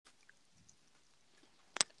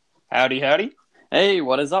Howdy, howdy. Hey,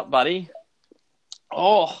 what is up, buddy?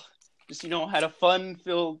 Oh, just, had a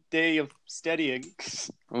fun-filled day of studying.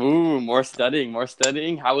 Ooh, more studying, more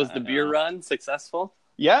studying. How was I the beer know. run? Successful?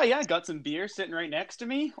 Yeah, got some beer sitting right next to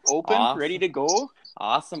me, open, ready Awesome, to go.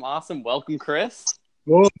 awesome, awesome. Welcome, Chris.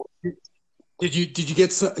 Whoa. Did you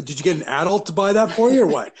get an adult to buy that for you or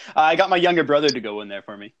what? I got my younger brother to go in there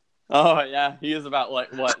for me. Oh yeah, he is about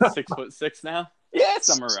like what 6'6" now. Yeah,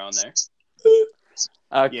 somewhere around there.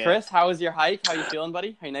 Yeah. Chris, how was your hike? How you feeling,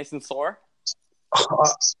 buddy? Are you nice and sore? Uh,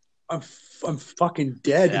 I'm fucking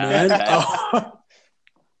dead, Yeah. man.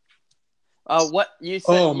 What you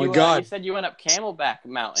said? Oh my God. You said you went up Camelback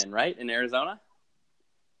Mountain, right, in Arizona?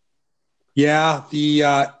 Yeah, the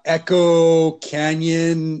Echo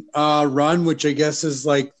Canyon run, which I guess is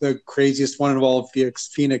like the craziest one of all of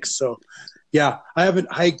Phoenix. So, yeah, I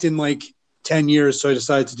haven't hiked in like 10 years, so I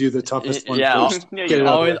decided to do the toughest one Yeah, first. Yeah, Get it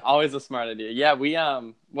out there. always a smart idea. Yeah, we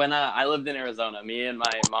when I lived in Arizona, me and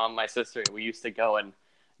my mom, my sister, we used to go and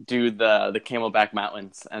do the Camelback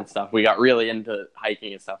Mountains and stuff. We got really into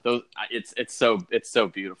hiking and stuff. Those it's so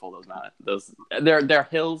beautiful. Those mountains, they're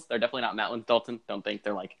hills. They're definitely not mountains. Dalton, don't think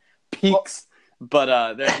they're like peaks,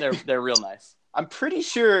 but they're real nice. I'm pretty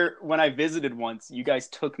sure when I visited once, you guys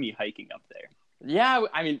took me hiking up there. Yeah,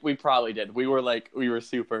 I mean, we probably did. We were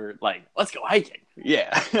super like, let's go hiking.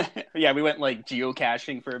 Yeah. Yeah, we went like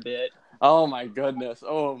geocaching for a bit. Oh my goodness.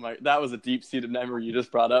 Oh my, that was a deep-seated memory you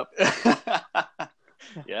just brought up.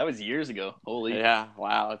 Yeah, that was years ago. Holy. Yeah,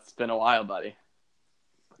 wow, it's been a while, buddy.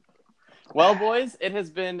 Well, boys, it has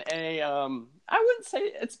been I wouldn't say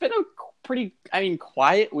it's been a pretty,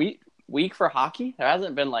 quiet week for hockey. There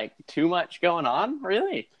hasn't been like too much going on,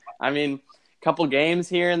 really. I mean, a couple games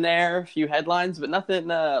here and there, a few headlines, but nothing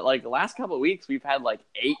like the last couple of weeks we've had like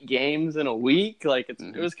 8 games in a week. Like it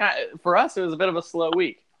was for us it was a bit of a slow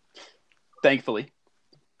week. Thankfully,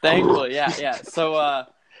 yeah. So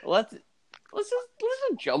let's just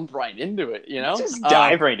jump right into it, Just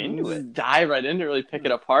dive right into it. Just dive right into it, really pick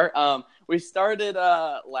it apart. We started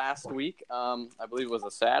last week, I believe it was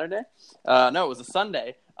a Saturday. No, it was a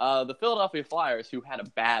Sunday. The Philadelphia Flyers, who had a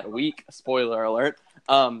bad week, spoiler alert,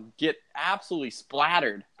 get absolutely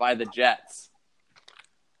splattered by the Jets.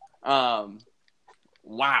 Wow.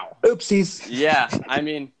 Oopsies. Yeah, I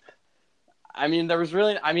mean, there was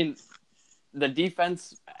really, the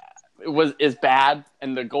defense is bad,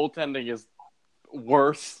 and the goaltending is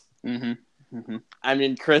worse. Mm-hmm. Mm-hmm. I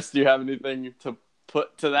mean, Chris, do you have anything to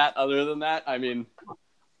put to that other than that? I mean,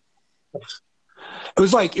 It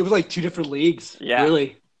was like 2 different leagues. Yeah.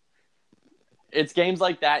 Really. it's games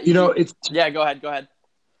like that. It's Yeah, go ahead.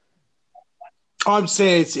 I'm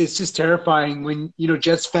saying it's just terrifying when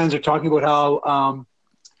Jets fans are talking about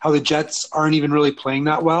how the Jets aren't even really playing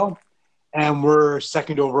that well, and we're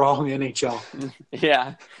second overall in the NHL.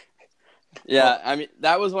 Yeah. I mean,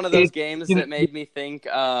 that was one of those games that made me think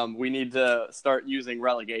we need to start using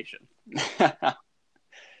relegation.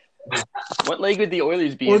 What league would the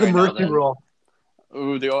Oilers be Or in the right now, Mercy then? rule.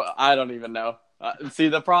 Ooh, I don't even know. See,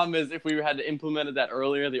 the problem is if we had implemented that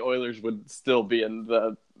earlier, the Oilers would still be in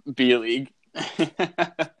the B League.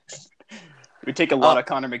 It would take a lot of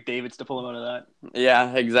Connor McDavids to pull him out of that.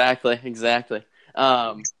 Yeah, exactly.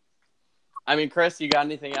 I mean, Chris, you got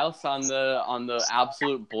anything else on the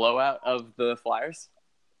absolute blowout of the Flyers?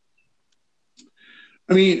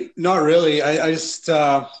 I mean, not really. I just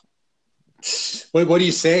what do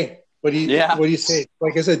you say? What do you say?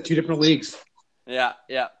 Like I said, 2 different leagues. Yeah.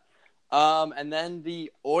 And then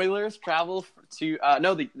the Oilers travel to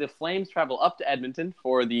the Flames travel up to Edmonton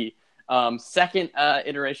for the second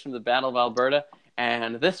iteration of the Battle of Alberta,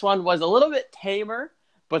 and this one was a little bit tamer.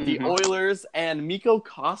 But the Oilers and Mikko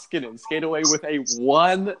Koskinen skate away with a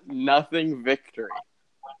 1-0 victory.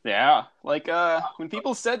 Yeah, like when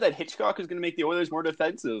people said that Hitchcock was going to make the Oilers more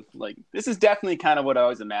defensive, like this is definitely kind of what I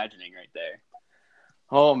was imagining right there.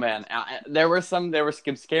 Oh man, there were some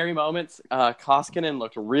scary moments. Koskinen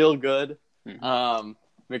looked real good.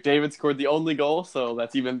 McDavid scored the only goal, so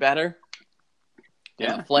that's even better.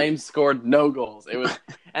 Yeah, And the Flames scored no goals. It was,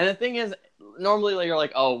 and the thing is, normally you're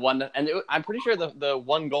like, oh, I'm pretty sure the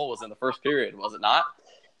one goal was in the first period, was it not?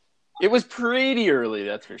 it was pretty early,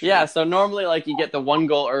 that's for sure. Yeah, so normally like you get the one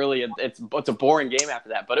goal early, and it's a boring game after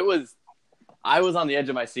that. But I was on the edge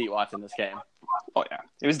of my seat watching this game. Oh yeah,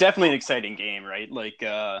 it was definitely an exciting game, right? Like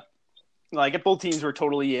both teams were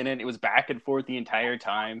totally in it. It was back and forth the entire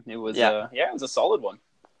time. It was it was a solid one.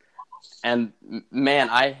 And man,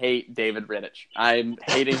 I hate David Rittich. I'm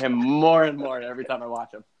hating him more and more every time I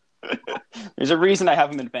watch him. There's a reason I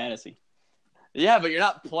have him in fantasy. Yeah, but you're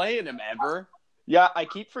not playing him ever. Yeah, I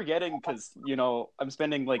keep forgetting because, I'm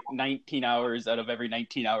spending like 19 hours out of every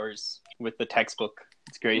 19 hours with the textbook.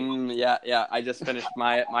 It's great. Yeah. I just finished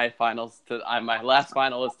my finals. My last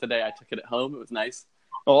final is today. I took it at home. It was nice.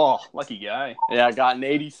 Oh, lucky guy. Yeah, I got an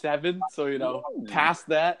 87, so, past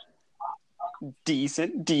that.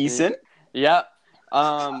 Decent. Yeah.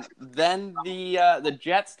 Then the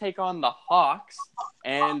Jets take on the Hawks,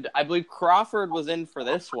 and I believe Crawford was in for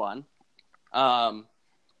this one.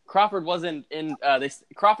 Crawford wasn't in.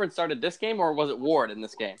 Crawford started this game, or was it Ward in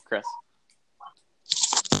this game, Chris?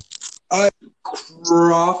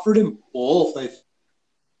 Crawford and both.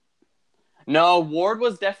 No, Ward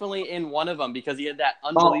was definitely in one of them because he had that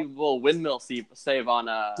unbelievable windmill save on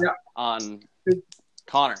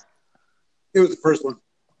Connor. It was the first one.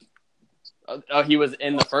 Oh, he was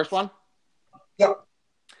in the first one? Yeah.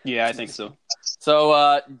 Yeah, I think so.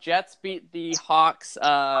 So Jets beat the Hawks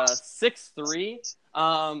 6-3.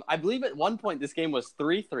 I believe at one point this game was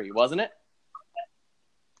 3-3, wasn't it?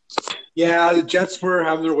 Yeah, the Jets were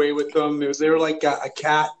having their way with them. They were like a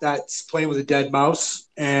cat that's playing with a dead mouse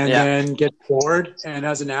and then gets bored and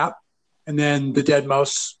has a nap. And then the dead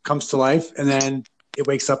mouse comes to life, and then it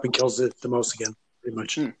wakes up and kills the mouse again, pretty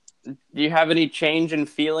much. Do you have any change in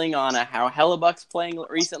feeling on how Hellebuck's playing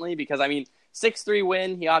recently? Because, 6-3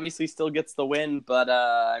 win. He obviously still gets the win, but,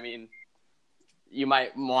 you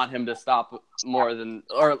might want him to stop or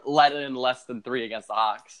let in less than 3 against the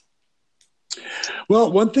Hawks.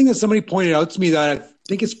 Well, one thing that somebody pointed out to me that I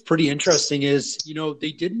think is pretty interesting is,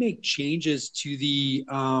 they did make changes to the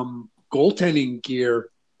goaltending gear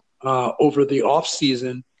over the off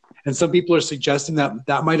season. And some people are suggesting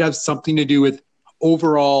that might have something to do with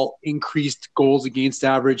overall increased goals against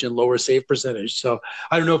average and lower save percentage. So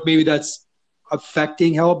I don't know if maybe that's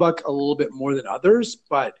affecting Hellebuck a little bit more than others,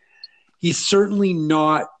 but he's certainly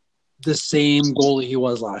not the same goalie he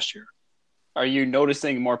was last year. Are you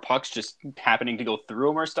noticing more pucks just happening to go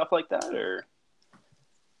through him or stuff like that? Or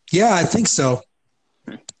yeah, I think so.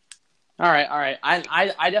 All right.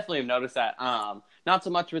 I definitely have noticed that. Not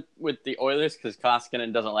so much with the Oilers because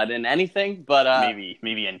Koskinen doesn't let in anything, but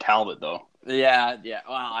maybe in Talbot though. Yeah. Well,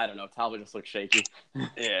 I don't know. Talbot just looks shaky.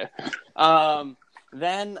 Yeah.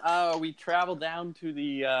 Then we traveled down to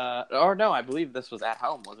the I believe this was at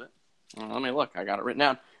home, was it? Let me look. I got it written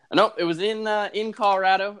down. Nope, it was in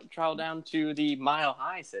Colorado. Traveled down to the Mile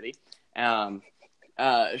High City.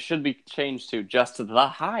 Should be changed to just the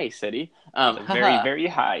High City. The very, very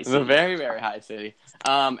high city. The very, very high city.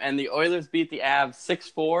 And the Oilers beat the Avs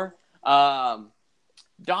 6-4.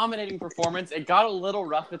 Dominating performance. It got a little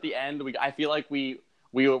rough at the end. I feel like we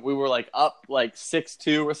were like up like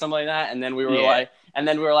 6-2 or something like that, and then we were like,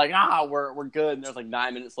 we're good. And there's like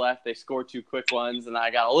 9 minutes left. They scored 2 quick ones, and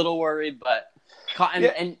I got a little worried, but.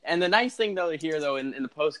 And the nice thing though here though in the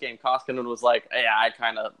post game, Koskinen was like, "Yeah, I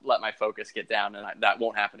kind of let my focus get down, and that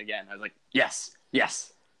won't happen again." I was like, "Yes."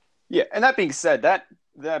 Yeah, and that being said, that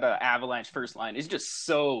Avalanche first line is just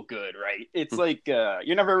so good, right? It's like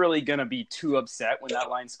you're never really gonna be too upset when that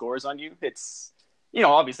line scores on you. It's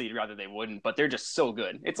obviously you'd rather they wouldn't, but they're just so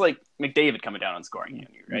good. It's like McDavid coming down and scoring on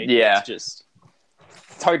you, right? Yeah, it's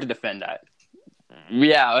hard to defend that.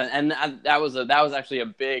 Yeah, and that was actually a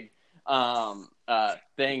big.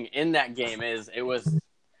 Thing in that game is it was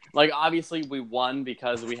like obviously we won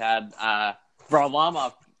because we had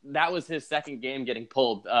Varlamov. That was his second game getting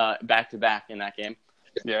pulled back to back in that game.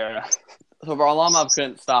 Yeah. So Varlamov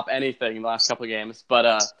couldn't stop anything in the last couple of games, but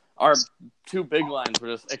our 2 big lines were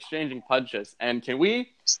just exchanging punches. And can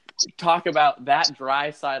we talk about that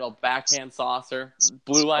Draisaitl backhand saucer,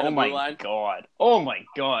 blue line and blue line? Oh my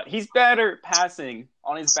god. He's better passing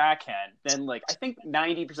on his backhand than I think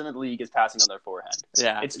 90% of the league is passing on their forehand.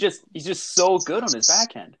 Yeah. He's just so good on his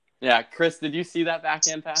backhand. Yeah, Chris, did you see that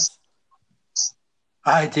backhand pass?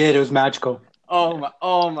 I did. It was magical. Oh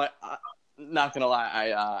my! Not gonna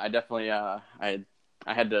lie, I definitely I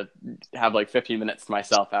had to have 15 minutes to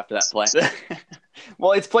myself after that play.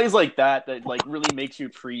 Well, it's plays like that really makes you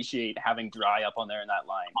appreciate having Dry up on there in that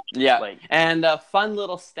line. Yeah, and a fun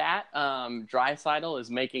little stat: Draisaitl is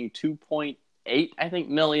making 2.8, I think,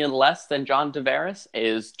 million less than John Tavares.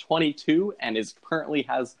 Is 22 and is currently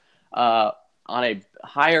has on a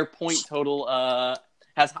higher point total.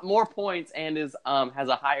 Has more points and is has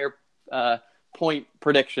a higher point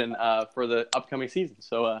prediction for the upcoming season.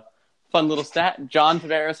 So fun little stat. John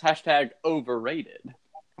Tavares # overrated.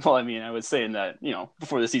 Well, I was saying that,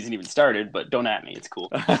 before the season even started, but don't at me. It's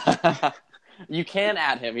cool. You can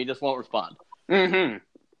add him. He just won't respond. Mm-hmm.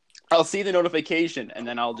 I'll see the notification, and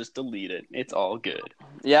then I'll just delete it. It's all good.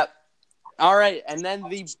 Yep. All right, and then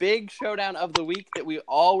the big showdown of the week that we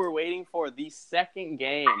all were waiting for, the second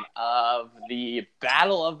game of the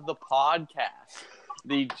Battle of the Podcast,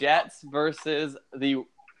 the Jets versus the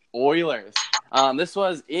Oilers. This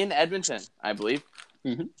was in Edmonton, I believe.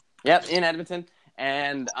 Mm-hmm. Yep, in Edmonton.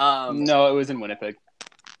 And no, it was in Winnipeg.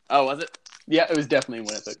 Oh, was it? Yeah, it was definitely in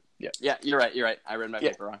Winnipeg. Yeah, you're right. I read my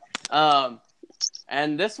paper wrong.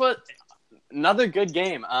 And this was another good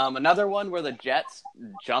game. Another one where the Jets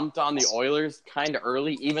jumped on the Oilers kind of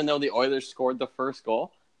early, even though the Oilers scored the first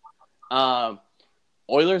goal.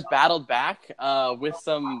 Oilers battled back with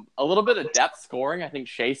a little bit of depth scoring. I think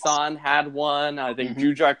Chiasson had one. I think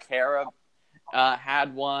Jujhar Khaira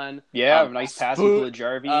had one. Yeah, nice pass from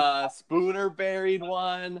Puljujarvi. Spooner buried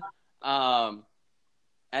one.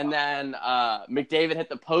 And then McDavid hit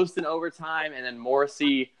the post in overtime, and then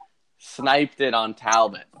Morrissey sniped it on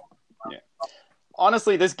Talbot. Yeah.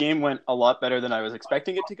 Honestly, this game went a lot better than I was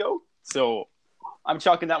expecting it to go. So I'm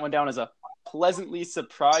chalking that one down as a pleasantly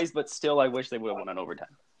surprised, but still I wish they would have won in overtime.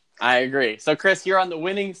 I agree. So, Chris, you're on the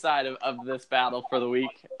winning side of this battle for the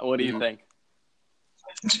week. What do you think?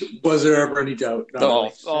 Was there ever any doubt?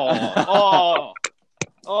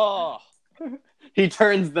 Oh. He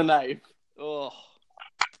turns the knife. Oh.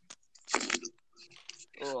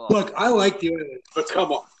 Look, I like the Oilers, but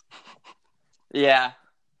come on. Yeah.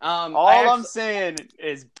 I'm saying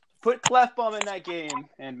is put Clefbaum in that game,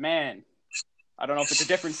 and man, I don't know if it's a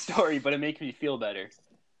different story, but it makes me feel better.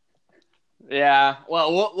 Yeah.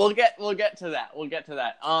 Well, we'll get to that. We'll get to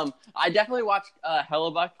that. I definitely watched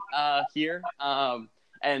Hellebuck here.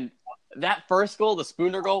 And that first goal, the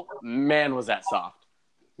Spooner goal, man, was that soft.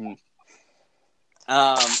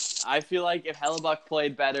 I feel like if Hellebuck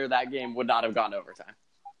played better, that game would not have gone overtime.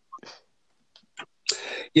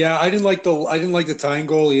 Yeah, I didn't like the tying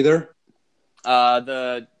goal either.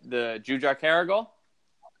 The Jujhar Khaira goal?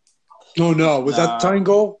 No. Was that the tying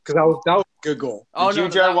goal? Because that was a good goal. The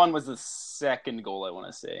Jujhar one was the second goal, I want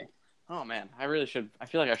to say. Oh, man. I really should. I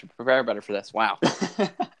feel like I should prepare better for this. Wow.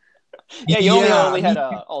 Yeah, you only had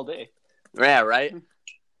all day. Yeah, right?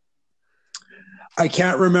 I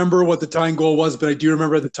can't remember what the tying goal was, but I do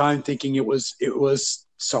remember at the time thinking it was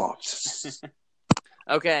soft.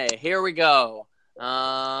 Okay, here we go.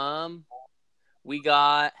 We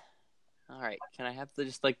got. All right, can I have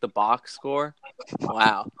the box score?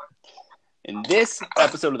 Wow. In this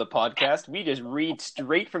episode of the podcast, we just read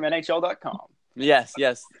straight from NHL.com. Yes.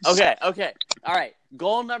 Okay. All right.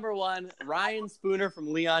 Goal number 1, Ryan Spooner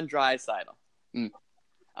from Leon Draisaitl.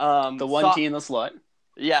 The one T in the slot.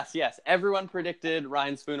 Yes. Everyone predicted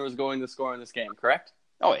Ryan Spooner was going to score in this game, correct?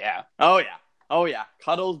 Oh, yeah.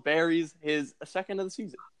 Cuddles buries his second of the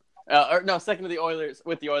season. Second of the Oilers,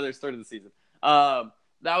 with the Oilers, third of the season.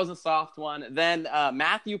 That was a soft one. Then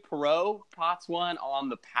Matthew Perreault pots one on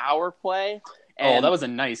the power play. And that was a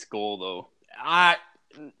nice goal, though. A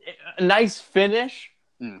nice finish.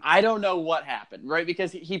 I don't know what happened, right?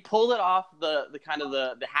 Because he pulled it off the kind of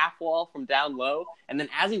the half wall from down low, and then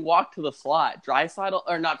as he walked to the slot, Draisaitl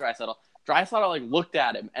looked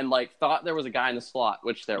at him and thought there was a guy in the slot,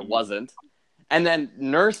 which there wasn't. And then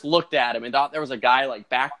Nurse looked at him and thought there was a guy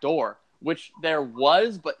back door, which there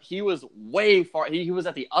was, but he was way far. He was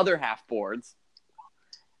at the other half boards.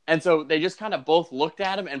 And so they just kind of both looked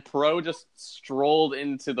at him, and Perreault just strolled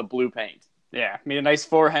into the blue paint. Yeah, made a nice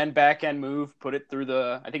forehand, backhand move, put it through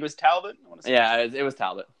I think it was Talbot. Yeah, it was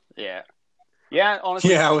Talbot. Yeah,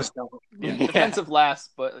 honestly. Yeah, it was Talbot. Defensive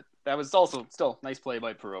last, but that was also still nice play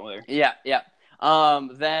by Perreault there. Yeah.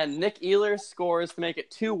 Then Nick Ehlers scores to make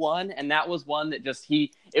it 2-1, and that was one that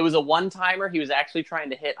it was a one-timer. He was actually trying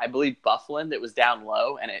to hit, I believe, Bufflin that was down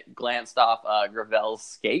low, and it glanced off Gravel's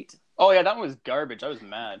skate. Oh, yeah, that one was garbage. I was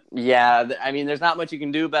mad. Yeah, I mean, there's not much you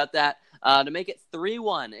can do about that. To make it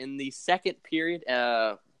 3-1 in the second period,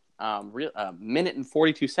 minute and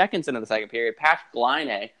 42 seconds into the second period, Patrick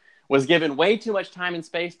Laine was given way too much time and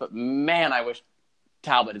space, but man, I wish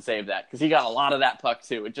Talbot had saved that because he got a lot of that puck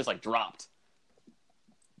too. It just dropped.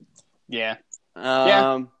 Yeah.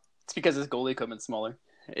 It's because his goalie equipment's smaller.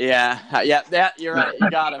 Yeah, you're right.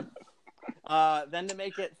 You got him. Then to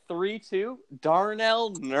make it 3-2,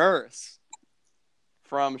 Darnell Nurse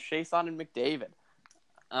from Chiasson and McDavid.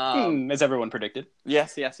 As everyone predicted.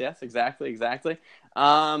 Yes, exactly. Then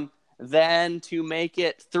to make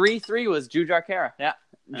it 3-3 was Jujhar Khaira. Yeah,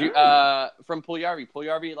 from Puljujarvi.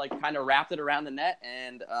 Puljujarvi kind of wrapped it around the net,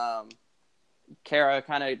 and Khaira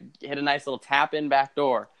kind of hit a nice little tap in back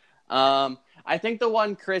door. I think the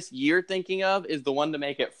one, Chris, you're thinking of is the one to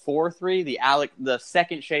make it 4-3, the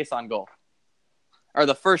second Chiasson goal, or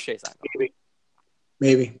the first Chiasson goal.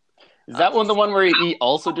 Maybe. Is that the one where he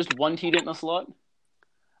also just one-teed it in the slot?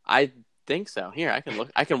 I think so. Here, I can look.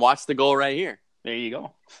 I can watch the goal right here. There you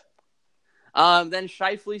go. Then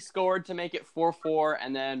Scheifele scored to make it 4-4,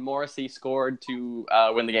 and then Morrissey scored to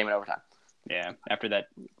win the game in overtime. Yeah, after that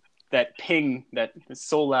ping that is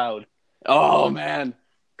so loud. Oh, man.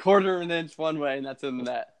 Quarter of an inch one way, and that's in the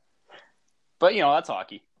net. But, that's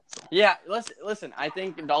hockey. So. Yeah, listen, I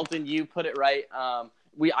think, Dalton, you put it right.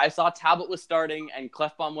 I saw Talbot was starting, and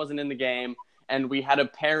Klefbom wasn't in the game, and we had a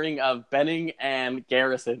pairing of Benning and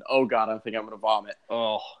Garrison. Oh, God, I think I'm going to vomit.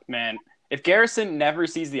 Oh, man. If Garrison never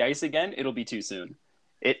sees the ice again, it'll be too soon.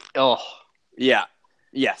 Yeah.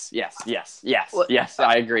 Yes,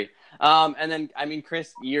 I agree. And then,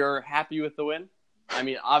 Chris, you're happy with the win?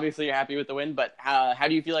 Obviously you're happy with the win, but how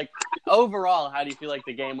do you feel like, overall, how do you feel like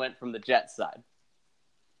the game went from the Jets side?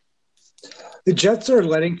 The Jets are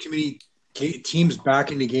letting too many teams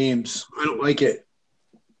back into games. I don't like it.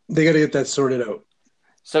 They got to get that sorted out.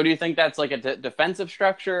 So do you think that's like a defensive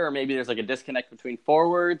structure, or maybe there's like a disconnect between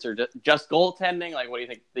forwards, or just goaltending? Like, what do you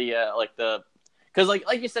think because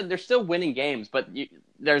like you said, they're still winning games, but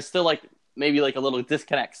there's still like maybe like a little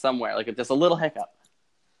disconnect somewhere, like just a little hiccup.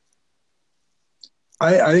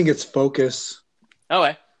 I think it's focus.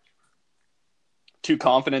 Okay. Too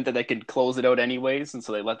confident that they could close it out anyways, and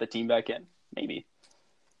so they let the team back in? Maybe.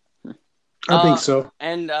 I think so.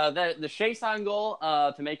 And the Chiasson goal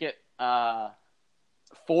to make it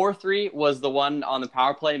 4-3 was the one on the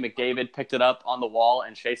power play. McDavid picked it up on the wall,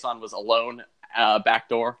 and Chiasson was alone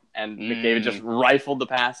backdoor, and McDavid just rifled the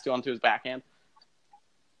pass onto his backhand.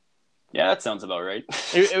 Yeah, that sounds about right.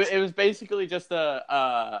 It was basically just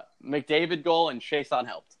a McDavid goal, and Chiasson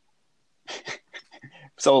helped.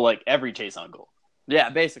 So, like, every Chiasson goal. Yeah,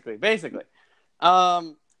 basically.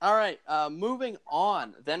 All right, moving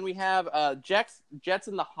on. Then we have Jets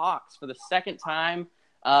and the Hawks for the second time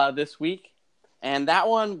this week. And that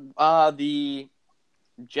one, the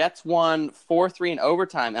Jets won 4-3 in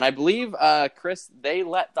overtime. And I believe, Chris, they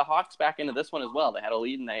let the Hawks back into this one as well. They had a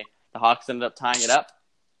lead, and the Hawks ended up tying it up.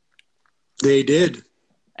 They did.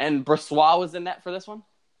 And Brossoit was in net for this one?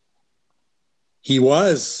 He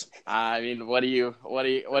was. What are you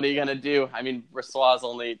gonna do?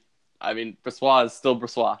 Brossoit is still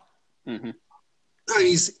Brossoit. Mm-hmm.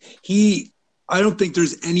 I don't think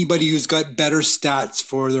there's anybody who's got better stats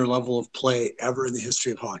for their level of play ever in the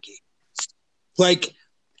history of hockey.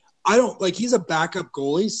 He's a backup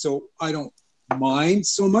goalie, so I don't mind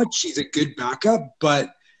so much. He's a good backup, but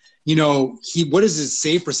what is his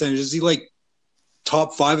save percentage? Is he like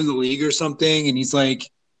top 5 in the league or something? And he's like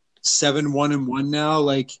 7-1-1 now.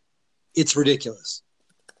 Like, it's ridiculous.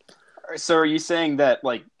 So are you saying that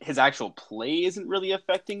like his actual play isn't really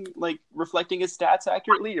reflecting his stats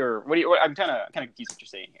accurately, or I'm kind of confused what you're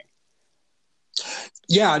saying here.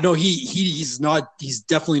 Yeah, no, he's not. He's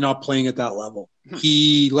definitely not playing at that level.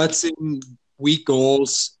 He lets in weak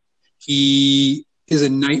goals. He is a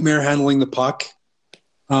nightmare handling the puck.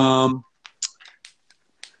 Don't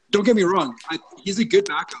get me wrong. He's a good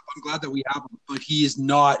backup. I'm glad that we have him, but he is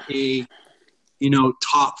not a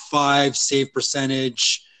top 5 save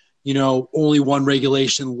percentage. Only one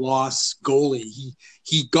regulation loss goalie.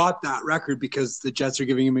 He got that record because the Jets are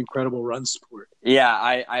giving him incredible run support. Yeah,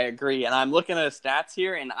 I agree. And I'm looking at his stats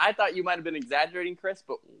here, and I thought you might have been exaggerating, Chris,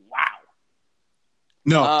 but wow.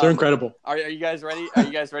 No, they're incredible. Are you guys ready? Are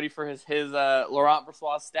you guys ready for his Laurent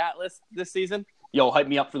Brossoit stat list this season? Yo, hype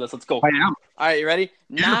me up for this. Let's go. I am. All right, you ready?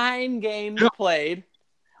 Yeah. 9 games played.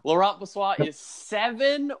 Laurent Brossoit is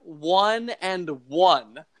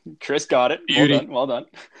 7-1-1. Chris got it. Well done.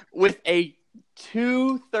 With a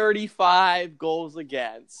 235 goals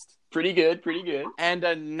against. Pretty good. And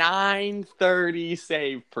a 930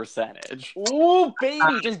 save percentage. Ooh,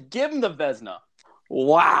 baby, just give him the Vezina.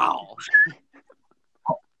 Wow.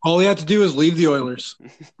 All he had to do is leave the Oilers.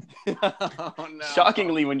 Oh, no.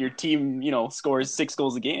 Shockingly, when your team, scores 6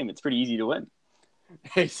 goals a game, it's pretty easy to win.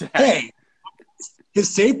 Exactly. Hey,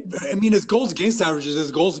 his goals against average is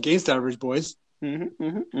his goals against average, boys. Yeah,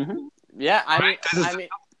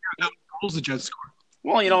 goals the Jets score.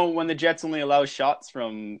 Well, when the Jets only allow shots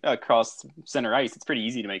from across center ice, it's pretty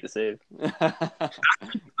easy to make the save.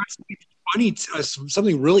 Funny,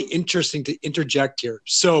 something really interesting to interject here.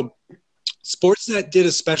 So, Sportsnet did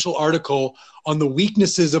a special article on the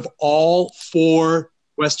weaknesses of all 4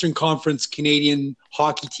 Western Conference Canadian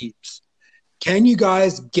hockey teams. Can you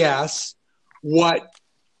guys guess what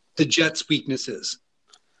the Jets' weakness is?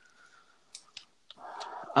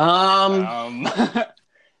 Can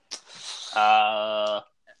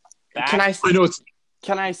I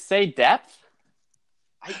say depth?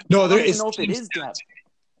 I don't know if it is depth.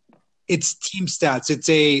 It's team stats.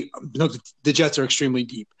 The Jets are extremely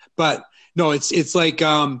deep, but no, it's like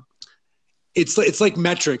It's like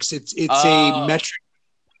metrics. It's a Oh.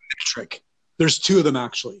 metric. There's two of them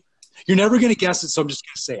actually. You're never going to guess it, so I'm just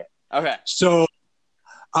going to say it. Okay. So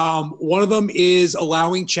one of them is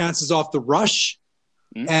allowing chances off the rush,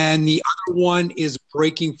 and the other one is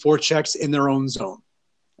breaking forechecks in their own zone.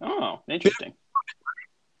 Oh, interesting.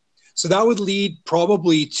 So that would lead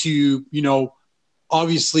probably to,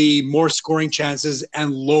 obviously more scoring chances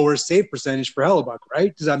and lower save percentage for Hellebuck,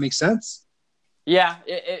 right? Does that make sense? Yeah,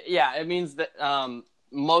 it means that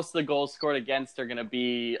most of the goals scored against are going to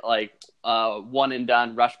be like one and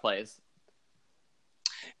done rush plays.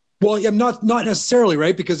 Well, yeah, not necessarily,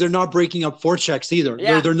 right? Because they're not breaking up forechecks either.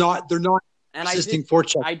 Yeah. They're not And assisting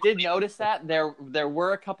forechecks. I did notice that there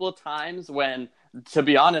were a couple of times when, to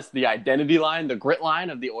be honest, the identity line, the grit line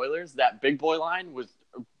of the Oilers, that big boy line, was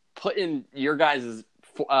putting your guys'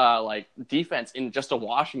 like defense in just a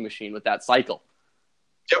washing machine with that cycle.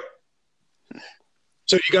 Yep.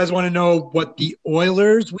 So you guys want to know what the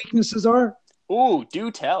Oilers' weaknesses are? Ooh,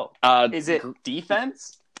 do tell. Is it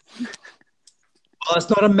defense? Well, that's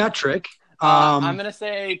not a metric. I'm going to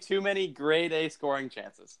say too many grade A scoring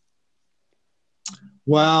chances.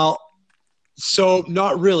 Well, so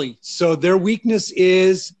not really. So their weakness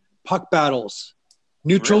is puck battles,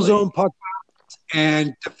 neutral zone puck battles,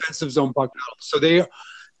 and defensive zone puck battles. So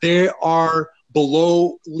they are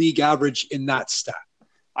below league average in that stat.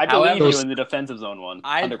 I believe you in the defensive zone one.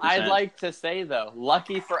 100%. I'd like to say, though,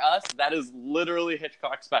 lucky for us, that is literally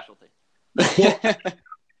Hitchcock's specialty. Well,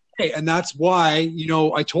 and that's why,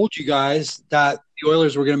 I told you guys that the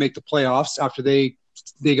Oilers were going to make the playoffs after they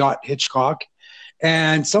got Hitchcock.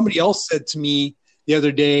 And somebody else said to me the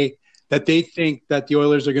other day that they think that the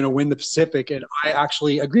Oilers are going to win the Pacific, and I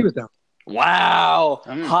actually agree with them. Wow.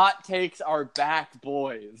 Hot takes are back,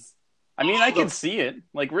 boys. I mean, I can see it.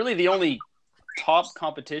 Like, really, the only top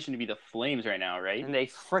competition to be the Flames right now, right? And they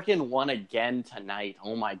freaking won again tonight.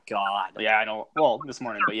 Oh, my God. Yeah, I know. Well, this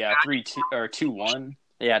morning, but yeah, 3-2 or 2-1.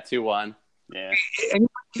 Yeah, 2-1. Yeah. Anyone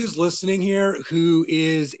who's listening here who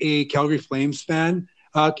is a Calgary Flames fan,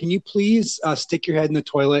 can you please stick your head in the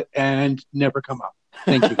toilet and never come up?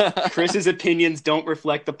 Thank you. Chris's opinions don't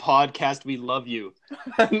reflect the podcast. We love you.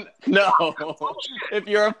 No. If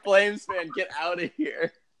you're a Flames fan, get out of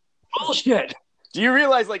here. Bullshit. Do you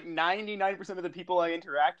realize like 99% of the people I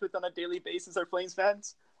interact with on a daily basis are Flames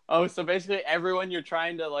fans? Oh, so basically everyone you're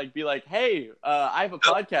trying to like be like, hey, I have a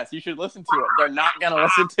podcast. You should listen to it. They're not going to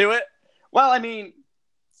listen to it? Well, I mean,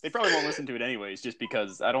 they probably won't listen to it anyways, just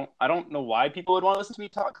because I don't know why people would want to listen to me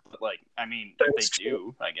talk, but like, I mean, if they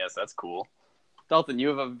do, I guess that's cool. Dalton, you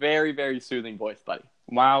have a very, very soothing voice, buddy.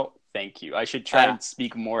 Wow, thank you. I should try and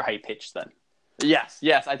speak more high pitched then. Yes,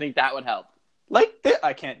 I think that would help. Like,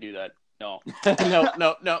 I can't do that. No.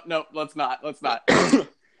 No, let's not.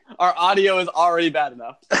 Our audio is already bad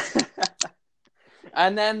enough.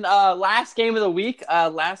 And then last game of the week,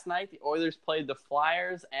 last night, the Oilers played the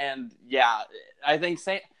Flyers, and yeah, I think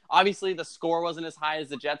obviously the score wasn't as high as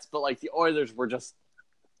the Jets, but like the Oilers were just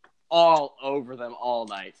all over them all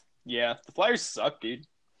night. Yeah, the Flyers suck, dude.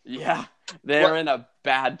 Yeah, they're in a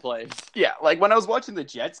bad place. Yeah, like when I was watching the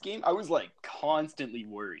Jets game, I was like constantly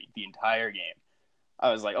worried the entire game.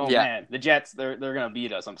 I was like, oh man, the Jets, they're going to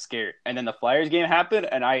beat us. I'm scared. And then the Flyers game happened,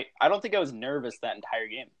 and I don't think I was nervous that entire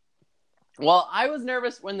game. Well, I was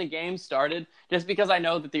nervous when the game started just because I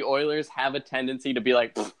know that the Oilers have a tendency to be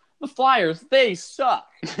like, the Flyers, they suck,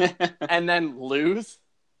 and then lose.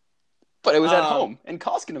 But it was at home, and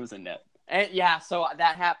Koskinen was in net. And yeah, so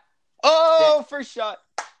that happened. Oh, first shot.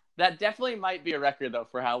 That definitely might be a record, though,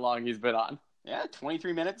 for how long he's been on. Yeah,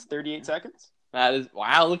 23 minutes, 38 seconds. That is,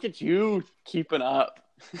 wow, look at you keeping up.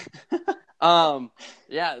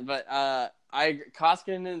 Yeah, but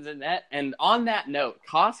Koskinen is in net, and on that note,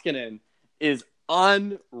 Koskinen is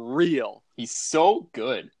unreal. He's so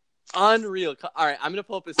good. Unreal. All right, I'm going to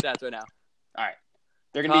pull up his stats right now. All right.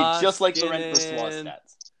 They're going to be just like Laurent Brossois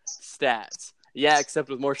stats. Yeah, except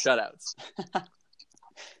with more shutouts.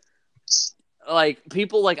 Like,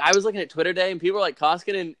 people, like, I was looking at Twitter today, and people were like,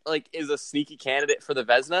 Koskinen, like, is a sneaky candidate for the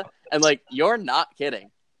Vezina. And, like, you're not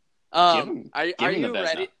kidding. Are you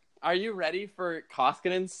ready? Are you ready for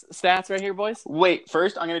Koskinen's stats right here, boys? Wait,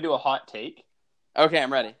 first I'm going to do a hot take. Okay,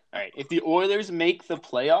 I'm ready. All right. If the Oilers make the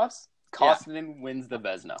playoffs, Koskinen wins the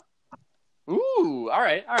Vezina. Ooh, all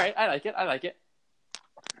right. I like it.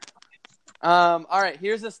 All right,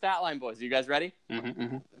 here's the stat line, boys. Are you guys ready?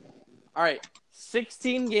 Mm-hmm. All right,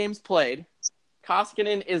 16 games played.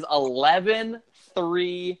 Koskinen is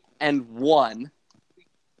 11-3-1.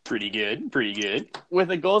 Pretty good.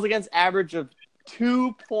 With a goals against average of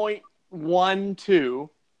 2.12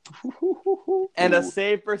 and a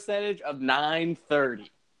save percentage of .930.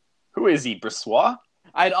 Who is he, Bressois?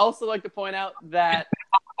 I'd also like to point out that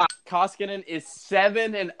Koskinen is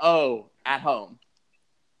 7-0 at home.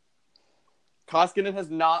 Koskinen has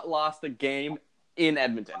not lost a game in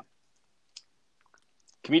Edmonton.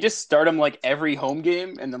 Can we just start him like every home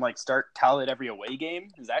game and then like start Talbot every away game?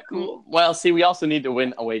 Is that cool? Well, see, we also need to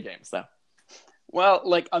win away games, though. Well,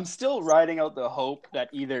 like I'm still riding out the hope that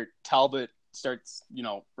either Talbot starts,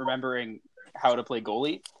 remembering how to play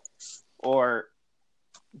goalie, or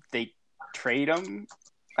they trade him.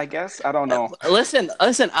 I guess I don't know. Listen,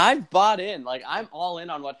 I've bought in. Like I'm all in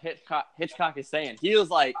on what Hitchcock is saying. He was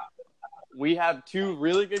like, "We have two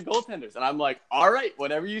really good goaltenders," and I'm like, "All right,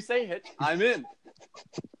 whatever you say, Hitch, I'm in."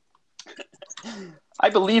 I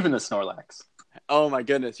believe in the Snorlax. Oh my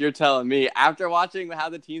goodness, you're telling me. After watching how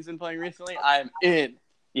the team's been playing recently, I'm in.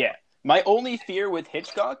 Yeah. My only fear with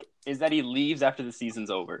Hitchcock is that he leaves after the season's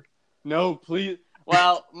over. No, please.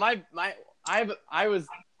 Well, I was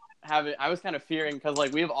kind of fearing because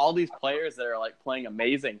like we have all these players that are like playing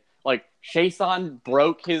amazing. Like Chason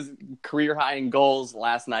broke his career high in goals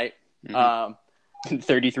last night. In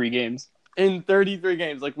 33 games. In 33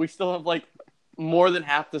 games, like we still have like more than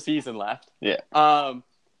half the season left. Yeah.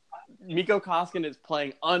 Mikko Koskinen is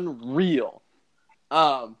playing unreal.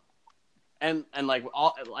 And like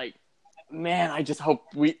all like, man, I just hope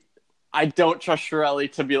I don't trust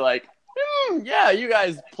Chiarelli to be like, yeah, you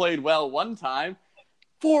guys played well one time.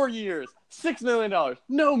 4 years, $6 million,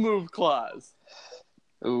 no move clause.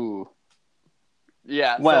 Ooh.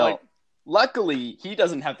 Yeah. Well, luckily he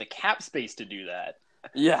doesn't have the cap space to do that.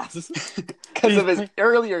 Yes. Because of his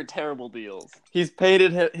earlier terrible deals. He's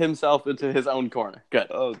painted himself into his own corner. Good.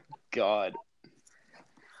 Oh, God.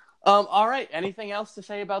 All right. Anything else to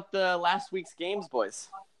say about the last week's games, boys?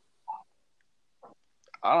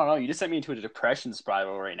 I don't know. You just sent me into a depression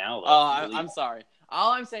spiral right now. I'm sorry.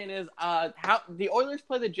 All I'm saying is how the Oilers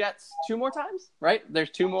play the Jets 2 more times, right? There's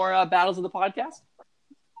 2 more battles of the podcast.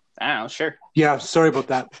 I don't know. Sure. Yeah, sorry about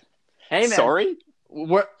that. Hey, man. Sorry?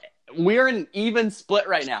 We're in an even split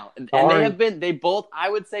right now. And I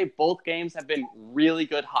would say both games have been really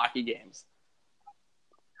good hockey games.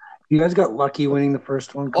 You guys got lucky winning the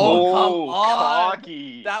first one. Come on.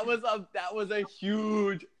 Cocky. That was a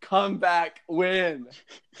huge comeback win.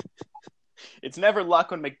 It's never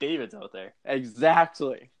luck when McDavid's out there.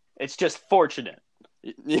 Exactly. It's just fortunate.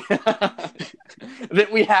 Yeah. That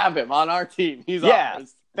we have him on our team. He's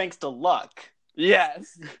ours. Thanks to luck.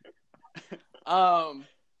 Yes. All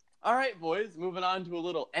right, boys. Moving on to a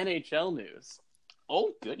little NHL news.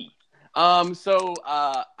 Oh, goody. So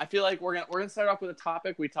I feel like we're gonna start off with a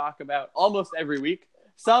topic we talk about almost every week.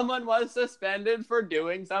 Someone was suspended for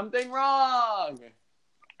doing something wrong.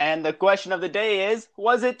 And the question of the day is,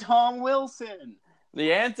 was it Tom Wilson?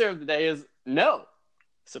 The answer of the day is no.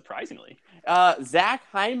 Surprisingly. Zach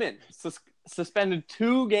Hyman suspended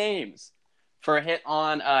 2 games for a hit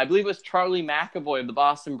on, I believe it was Charlie McAvoy of the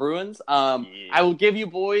Boston Bruins. I will give you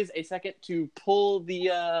boys a second to pull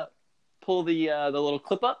the little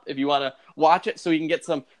clip up if you want to watch it, so you can get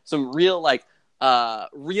some real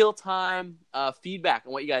real time feedback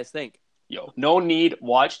on what you guys think. Yo, no need.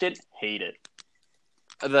 Watched it. Hate it.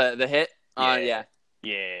 The hit. Yeah.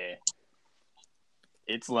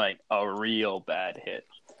 It's like a real bad hit.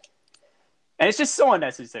 And it's just so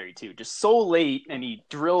unnecessary too. Just so late, and he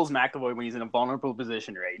drills McAvoy when he's in a vulnerable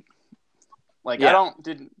position, right? Like, yeah.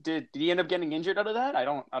 Did he end up getting injured out of that? I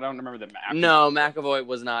don't remember the map. No, McAvoy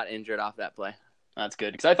was not injured off that play. That's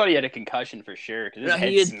good, because I thought he had a concussion for sure, because his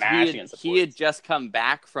head smashed against the boards. He had just come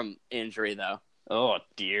back from injury, though. Oh,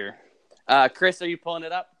 dear. Chris, are you pulling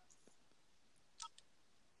it up?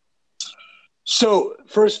 So,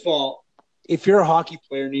 first of all, if you're a hockey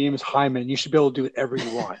player and your name is Hyman, you should be able to do whatever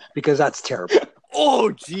you want, because that's terrible.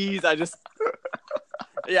 Oh, jeez,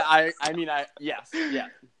 yes.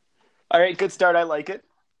 All right, good start. I like it.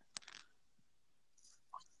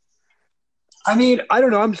 I mean, I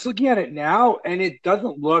don't know. I'm just looking at it now, and it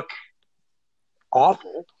doesn't look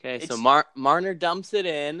awful. Okay, so Marner dumps it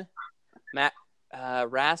in.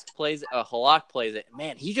 Rask plays it. Halak plays it.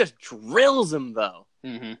 Man, he just drills him, though.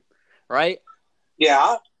 Mm-hmm. Right?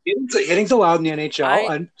 Yeah. Hitting's allowed in the NHL.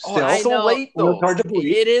 And still so late, though. It's hard to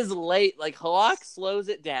believe. It is late. Like, Halak slows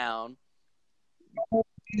it down.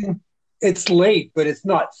 It's late, but it's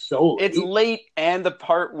not so late. It's late, and the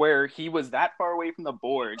part where he was that far away from the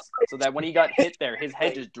boards, so that when he got hit there, his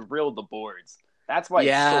head just drilled the boards. That's why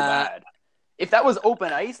it's so bad. If that was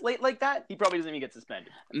open ice late like that, he probably doesn't even get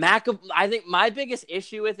suspended. I think my biggest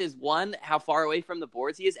issue with is, 1, how far away from the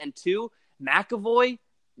boards he is, and 2, McAvoy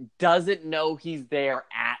doesn't know he's there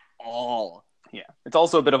at all. Yeah. It's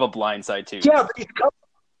also a bit of a blind side, too. Yeah, but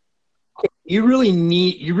You really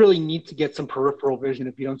need to get some peripheral vision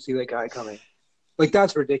if you don't see that guy coming. Like,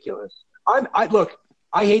 that's ridiculous. Look,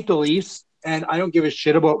 I hate the Leafs, and I don't give a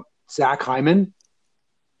shit about Zach Hyman,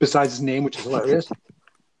 besides his name, which is hilarious.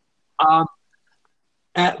 But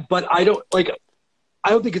I don't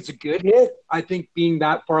think it's a good hit. I think being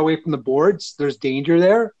that far away from the boards, there's danger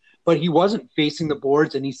there. But he wasn't facing the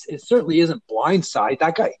boards, and it certainly isn't blindside.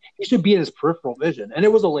 That guy, he should be in his peripheral vision, and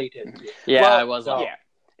it was a late hit. Yeah, Well, I was. Yeah.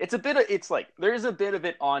 There's a bit of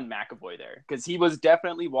it on McAvoy there because he was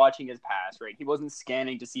definitely watching his pass, right? He wasn't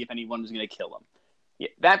scanning to see if anyone was going to kill him. Yeah,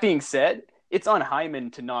 that being said, it's on Hyman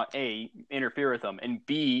to not A, interfere with him, and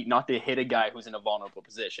B, not to hit a guy who's in a vulnerable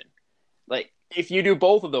position. Like, if you do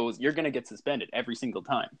both of those, you're going to get suspended every single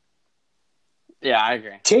time. Yeah, I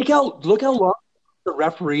agree. Look how long the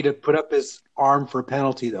referee to put up his arm for a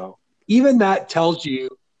penalty, though. Even that tells you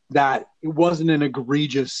that it wasn't an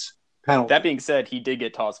egregious penalty. That being said, he did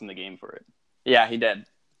get tossed from the game for it. Yeah, he did.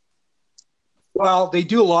 Well, they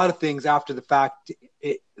do a lot of things after the fact.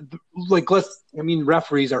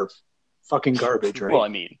 Referees are fucking garbage, right? Well, I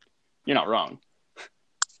mean, you're not wrong.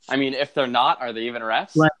 I mean, if they're not, are they even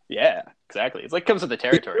refs? Right. Yeah, exactly. It's like comes with the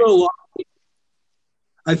territory.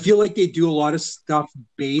 I feel like they do a lot of stuff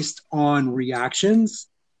based on reactions.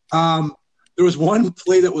 There was one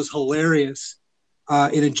play that was hilarious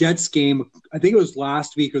in a Jets game. I think it was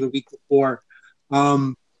last week or the week before.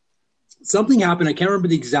 Something happened. I can't remember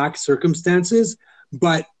the exact circumstances,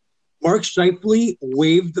 but Mark Scheifele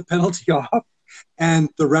waved the penalty off, and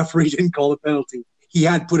the referee didn't call the penalty. He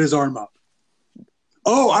had put his arm up.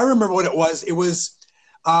 Oh, I remember what it was. It was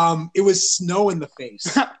snow in the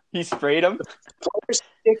face. He sprayed him.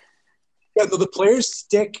 The player's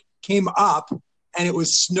stick came up, and it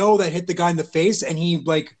was snow that hit the guy in the face, and he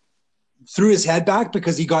threw his head back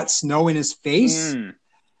because he got snow in his face.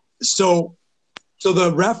 So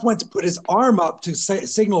the ref went to put his arm up to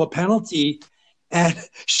signal a penalty, and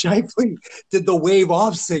Scheifele did the wave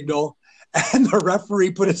off signal, and the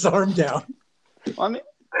referee put his arm down. Well, I mean,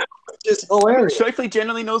 just hilarious. Scheifele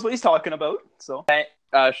generally knows what he's talking about. So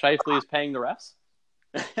Scheifele is paying the refs.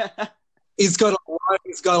 He's got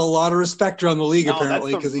a lot of respect around the league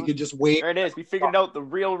apparently because he could just wave. There it is. We figured out the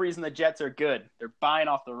real reason the Jets are good. They're buying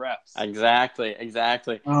off the refs. Exactly.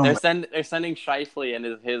 Oh, They're sending Scheifele and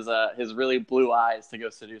his really blue eyes to go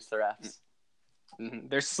seduce the refs. Mm-hmm.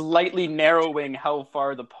 They're slightly narrowing how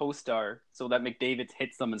far the posts are so that McDavid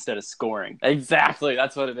hits them instead of scoring. Exactly.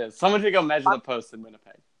 That's what it is. Someone should go measure the posts in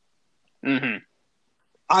Winnipeg. Mm-hmm.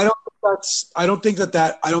 I don't think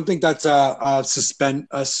that's a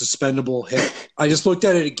suspendable hit. I just looked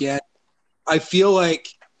at it again. I feel like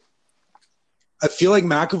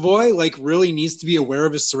McAvoy really needs to be aware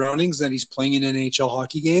of his surroundings, that he's playing an NHL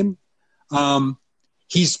hockey game.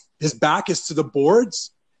 His back is to the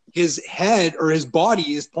boards. His head or his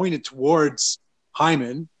body is pointed towards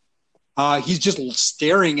Hyman. He's just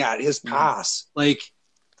staring at his pass. I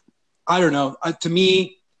don't know. To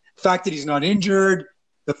me, the fact that he's not injured,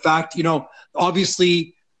 the fact,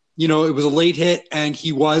 obviously, it was a late hit and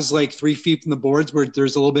he was 3 feet from the boards where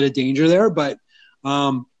there's a little bit of danger there. But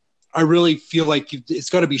I really feel like it's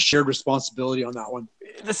got to be shared responsibility on that one.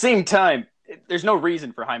 At the same time, there's no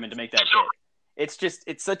reason for Hyman to make that hit.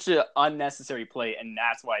 It's such an unnecessary play, and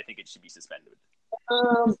that's why I think it should be suspended.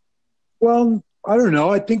 Well, I don't know.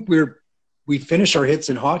 I think we finish our hits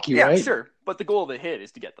in hockey, right? Yeah, sure. But the goal of the hit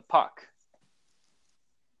is to get the puck.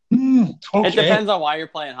 Okay. It depends on why you're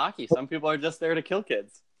playing hockey. Some people are just there to kill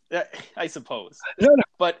kids. Yeah, I suppose. No.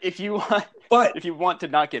 But if you want to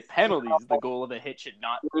not get penalties, the goal of the hit should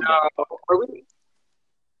not be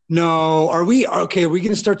Are we okay? Are we going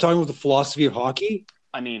to start talking about the philosophy of hockey?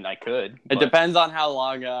 I mean, I could. It depends on how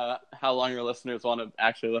long your listeners want to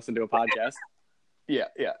actually listen to a podcast. Yeah.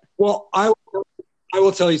 Well, I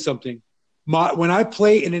will tell you something. When I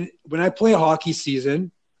play a hockey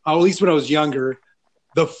season, at least when I was younger,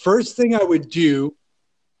 the first thing I would do,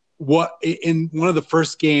 in one of the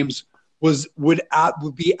first games, would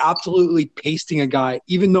be absolutely pasting a guy,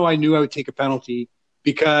 even though I knew I would take a penalty,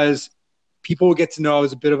 because people would get to know I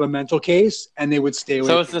was a bit of a mental case, and they would stay away.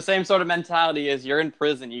 So it's the same sort of mentality as you're in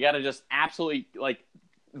prison. You got to just absolutely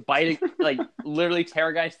bite it, literally tear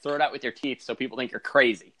a guy's throat out with your teeth, so people think you're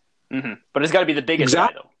crazy. Mm-hmm. But it's got to be the biggest guy,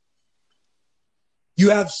 though. You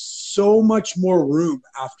have so much more room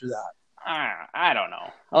after that. I don't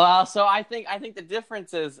know. Well, so I think the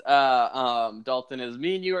difference is, Dalton, is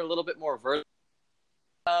me and you are a little bit more versatile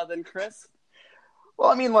than Chris.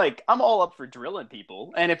 Well, I mean, I'm all up for drilling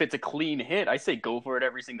people, and if it's a clean hit, I say go for it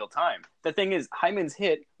every single time. The thing is, Hyman's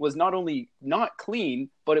hit was not only not clean,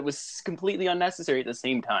 but it was completely unnecessary at the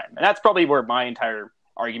same time. And that's probably where my entire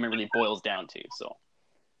argument really boils down to.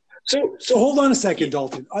 So hold on a second,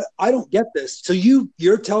 Dalton. I don't get this. So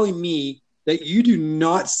you're telling me that you do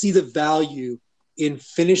not see the value in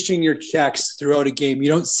finishing your checks throughout a game. You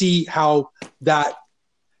don't see how that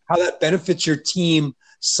benefits your team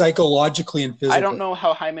psychologically and physically. I don't know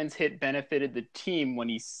how Hyman's hit benefited the team when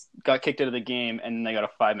he got kicked out of the game and they got a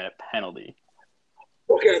 5-minute penalty.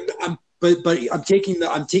 Okay, but I'm taking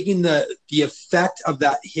the effect of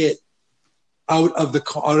that hit out of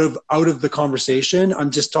the conversation.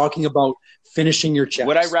 I'm just talking about finishing your checks.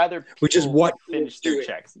 Would I rather which is what finish their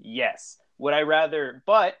checks? Yes. Would I rather?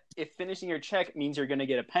 But if finishing your check means you're going to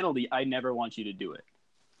get a penalty, I never want you to do it.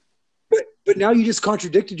 But now you just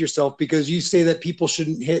contradicted yourself because you say that people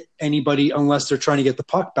shouldn't hit anybody unless they're trying to get the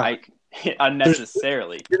puck back.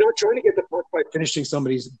 Unnecessarily. You're not trying to get the puck by finishing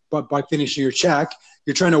by finishing your check.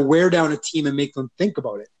 You're trying to wear down a team and make them think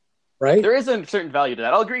about it, right? There is a certain value to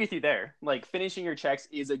that. I'll agree with you there. Like, finishing your checks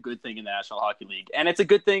is a good thing in the National Hockey League. And it's a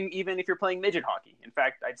good thing even if you're playing midget hockey. In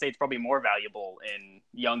fact, I'd say it's probably more valuable in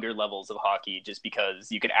younger levels of hockey just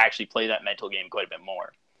because you can actually play that mental game quite a bit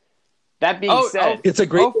more. That being said, it's a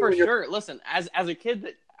great. Oh, for sure. Listen, as a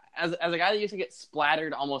kid as a guy that used to get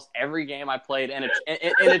splattered almost every game I played in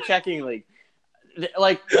a checking league,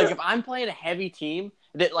 like if I'm playing a heavy team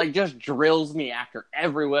that like just drills me after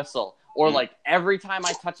every whistle, or like every time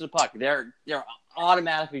I touch the puck, they're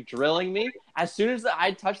automatically drilling me. As soon as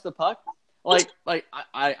I touch the puck, I'm all right.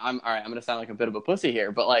 I'm gonna sound like a bit of a pussy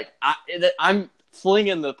here, but like I'm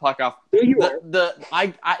flinging the puck off.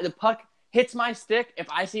 The puck hits my stick if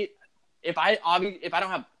I see it. If I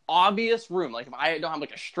don't have obvious room, like if I don't have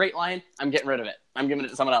like a straight line, I'm getting rid of it. I'm giving it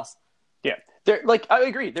to someone else. Yeah, I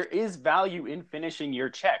agree. There is value in finishing your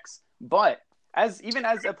checks, but even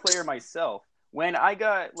as a player myself, when I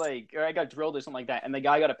got drilled or something like that, and the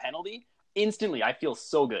guy got a penalty, instantly I feel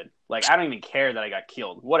so good. Like I don't even care that I got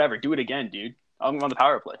killed. Whatever, do it again, dude. I'm on the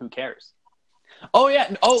power play. Who cares? Oh,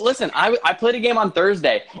 yeah. Oh, listen, I played a game on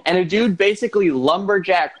Thursday, and a dude basically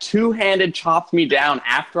lumberjack two-handed chopped me down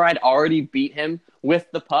after I'd already beat him with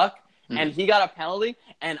the puck, and he got a penalty,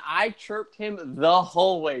 and I chirped him the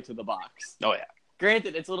whole way to the box. Oh, yeah.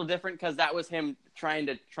 Granted, it's a little different because that was him trying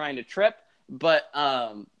to trip, but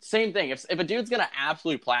same thing. If a dude's going to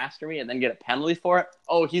absolutely plaster me and then get a penalty for it,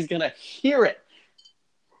 he's going to hear it.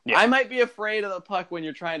 Yeah. I might be afraid of the puck when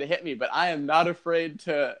you're trying to hit me, but I am not afraid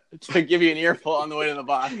to give you an earful on the way to the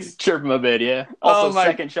box. Chirp him a bit, yeah. Also,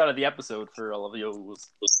 second shot of the episode for all of you.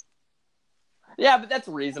 Yeah, but that's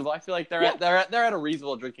reasonable. I feel like they're at a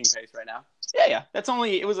reasonable drinking pace right now. Yeah.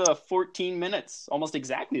 It was 14 minutes, almost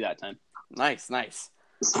exactly that time. Nice. Yeah,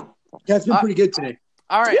 it's been pretty good today.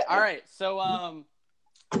 All right. So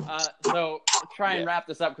try and wrap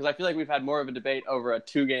this up because I feel like we've had more of a debate over a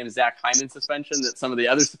 2-game Zach Hyman suspension than some of the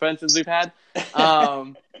other suspensions we've had.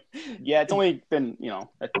 Yeah, it's only been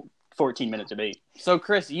a 14-minute debate. So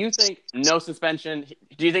Chris, you think no suspension?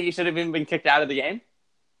 Do you think he should have even been kicked out of the game?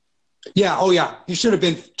 Yeah. Oh yeah, he should have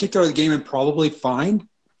been kicked out of the game and probably fined.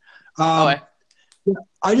 I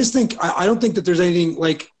just think I don't think that there's anything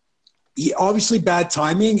like obviously bad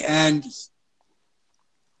timing and.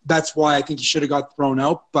 That's why I think he should have got thrown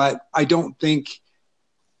out, but I don't think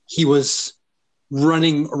he was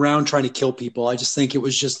running around trying to kill people. I just think it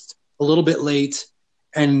was just a little bit late.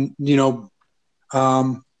 And,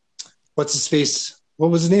 what's his face? What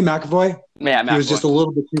was his name? McAvoy? Yeah, McAvoy. He was just a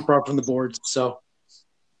little bit too far from the boards. So,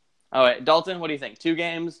 all right, Dalton, what do you think? 2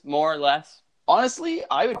 games, more or less? Honestly,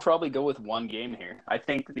 I would probably go with 1 game here. I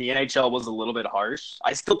think the NHL was a little bit harsh.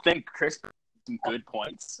 I still think Chris some good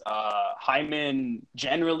points. Hyman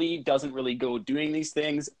generally doesn't really go doing these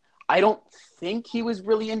things. I don't think he was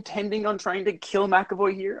really intending on trying to kill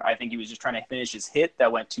McAvoy here. I think he was just trying to finish his hit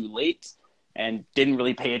that went too late and didn't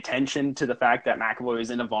really pay attention to the fact that McAvoy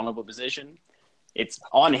was in a vulnerable position. It's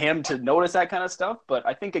on him to notice that kind of stuff, but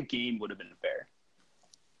I think a game would have been fair.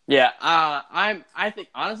 Yeah, I think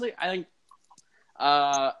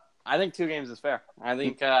 2 games is fair. I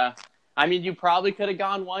think you probably could have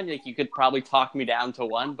gone 1. Like, you could probably talk me down to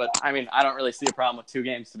 1, but I don't really see a problem with 2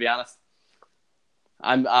 games, to be honest.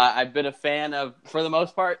 I've been a fan of, for the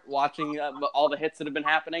most part, watching all the hits that have been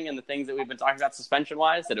happening and the things that we've been talking about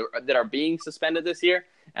suspension-wise that are being suspended this year,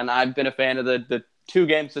 and I've been a fan of the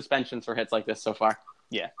 2-game suspensions for hits like this so far.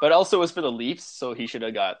 Yeah, but also it was for the Leafs, so he should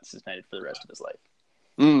have got suspended for the rest of his life.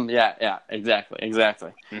 Yeah, exactly.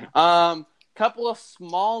 Mm-hmm. Couple of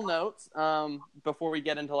small notes before we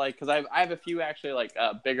get into because I have a few actually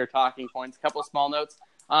bigger talking points. Couple of small notes.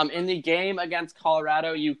 In the game against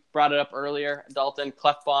Colorado, you brought it up earlier, Dalton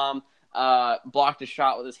Klefbom blocked a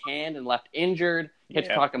shot with his hand and left injured. Yeah.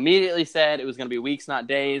 Hitchcock immediately said it was going to be weeks, not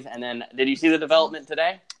days. And then, did you see the development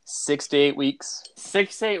today? 6 to 8 weeks.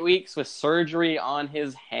 6 to 8 weeks with surgery on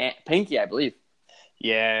his pinky, I believe.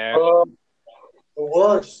 Yeah. The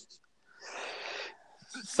worst.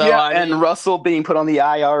 So yeah, I mean, and Russell being put on the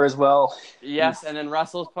IR as well. yes, and then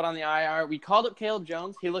Russell's put on the IR. We called up Caleb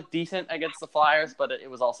Jones. He looked decent against the Flyers, but it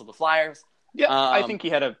was also the Flyers. Yeah, I think he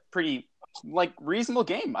had a pretty reasonable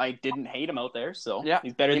game. I didn't hate him out there, so Yeah,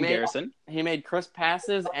 he's better than Garrison. He made crisp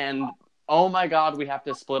passes, and oh my God, we have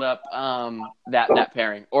to split up that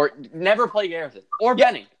pairing, or never play Garrison or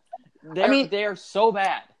Benning. They are so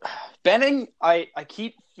bad. Benning, I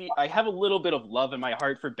have a little bit of love in my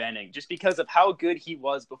heart for Benning just because of how good he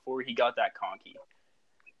was before he got that conky.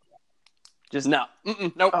 Just nope.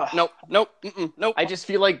 I just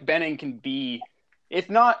feel like Benning can be, if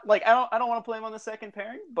not I don't want to play him on the second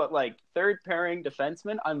pairing, but third pairing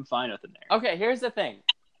defenseman, I'm fine with him there. Okay, here's the thing.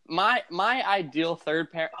 My ideal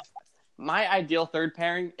third pairing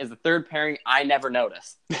is the third pairing I never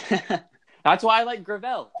notice. That's why I like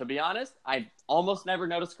Gravel. To be honest, I almost never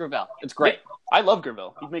notice Gravel. It's great. Yeah, I love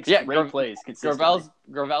Gravel. He makes great plays consistently.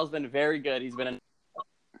 Gravel's been very good. He's been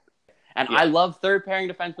and Yeah. I love third pairing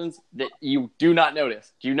defensemen that you do not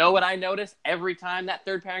notice. Do you know what I notice every time that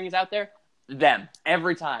third pairing is out there? Them.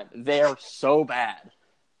 Every time. They're so bad.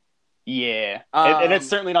 Yeah. And it's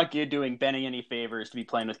certainly not good doing Benning any favors to be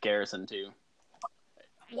playing with Garrison too.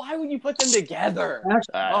 Why would you put them together?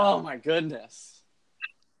 Oh my goodness.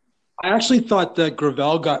 I actually thought that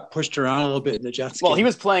Gravel got pushed around a little bit in the Jets game. Well, he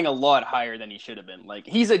was playing a lot higher than he should have been.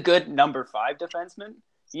 He's a good number 5 defenseman.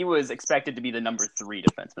 He was expected to be the number 3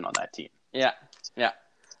 defenseman on that team. Yeah.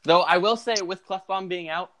 Though I will say, with Klefbom being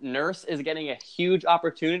out, Nurse is getting a huge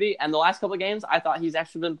opportunity. And the last couple of games, I thought he's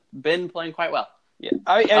actually been playing quite well. Yeah,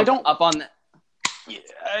 I don't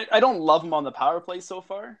love him on the power play so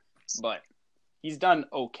far, but he's done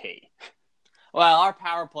okay. Well, our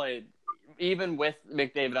power play, even with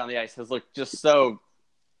McDavid on the ice, has looked just so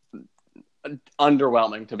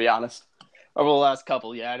underwhelming, to be honest. Over the last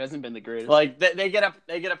couple, it hasn't been the greatest. They get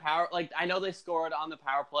a power. I know they scored on the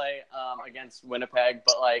power play against Winnipeg,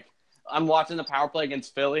 but I'm watching the power play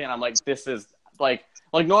against Philly, and I'm like, this is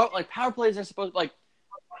power plays are supposed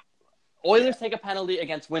Oilers take a penalty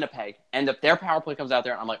against Winnipeg, and if their power play comes out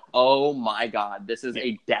there, I'm like, oh my God, this is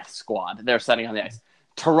a death squad they're setting on the ice.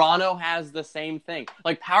 Toronto has the same thing.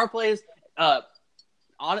 Power plays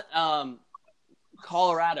on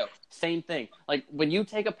Colorado, same thing. When you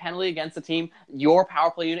take a penalty against a team, your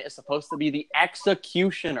power play unit is supposed to be the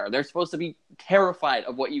executioner. They're supposed to be terrified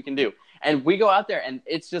of what you can do. And we go out there, and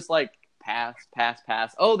it's just pass, pass,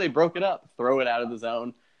 pass. Oh, they broke it up. Throw it out of the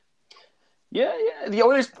zone. Yeah. The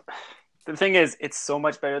Oilers... The thing is, it's so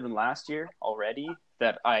much better than last year already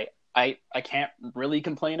that I can't really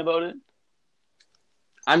complain about it.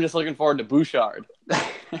 I'm just looking forward to Bouchard.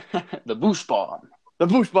 The Boosh Bomb. The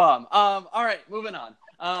Boosh Bomb. All right, moving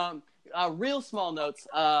on. Real small notes.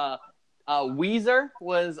 Weezer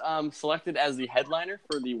was selected as the headliner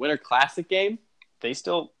for the Winter Classic game. They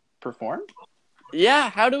still perform?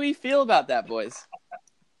 Yeah, how do we feel about that, boys?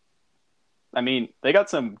 I mean, they got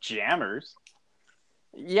some jammers.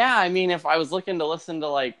 Yeah, I mean, if I was looking to listen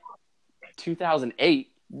to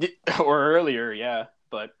 2008 or earlier, yeah.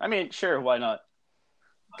 But I mean, sure, why not?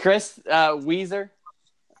 Chris, Weezer,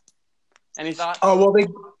 any thoughts? Oh well,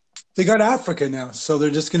 they got Africa now, so they're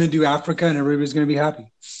just going to do Africa, and everybody's going to be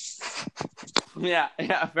happy. Yeah,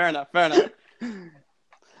 fair enough. Then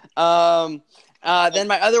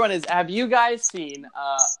my other one is: have you guys seen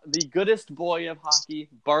the goodest boy of hockey,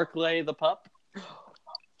 Barclay the pup?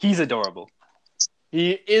 He's adorable.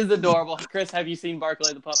 He is adorable. Chris, have you seen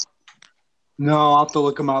Barclay the pup? No, I'll have to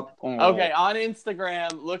look him up. Okay, on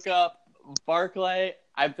Instagram, look up Barclay.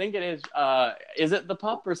 I think it is it the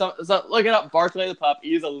pup or something? So look it up, Barclay the pup.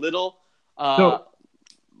 He's a little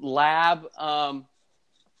lab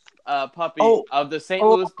puppy of the St.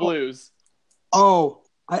 Louis Blues.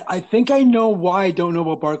 I think I know why I don't know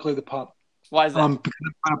about Barclay the pup. Why is that?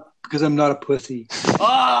 Because I'm not a pussy.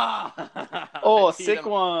 Oh, sick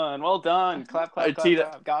one. Well done. Clap, clap,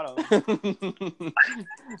 clap. Got him.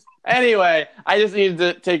 Anyway, I just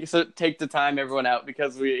needed to take the time everyone out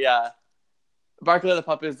because Barclay the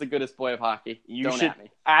pup is the goodest boy of hockey. You should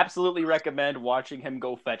absolutely recommend watching him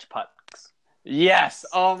go fetch pucks. Yes.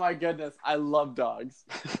 Oh my goodness. I love dogs.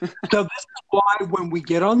 So this is why when we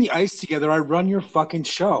get on the ice together, I run your fucking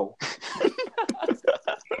show.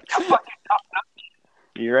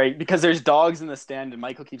 You're right, because there's dogs in the stand and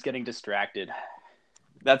Michael keeps getting distracted.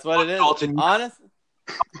 That's what it is. Honest.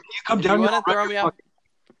 You come down here. You want to throw me up?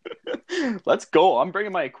 Let's go. I'm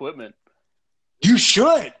bringing my equipment. You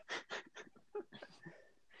should.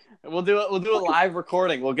 We'll do it. We'll do a live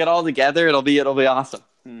recording. We'll get all together. It'll be awesome.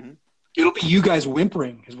 Mm-hmm. It'll be you guys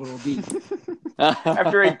whimpering is what it'll be.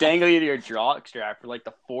 After I dangle you to your jaw strap for like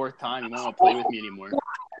the 4th time, you won't want to play with me anymore.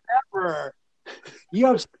 Never. You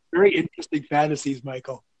have some very interesting fantasies,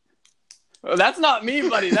 Michael. Oh, that's not me,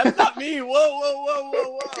 buddy. That's not me.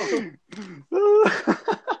 Whoa.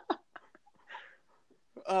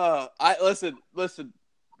 Listen.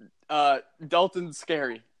 Dalton's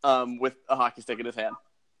scary. With a hockey stick in his hand.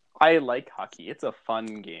 I like hockey. It's a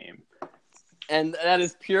fun game. And that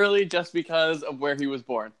is purely just because of where he was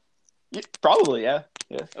born. Yeah, probably, yeah.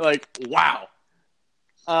 Like, wow.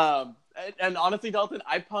 And honestly, Dalton,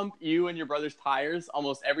 I pump you and your brother's tires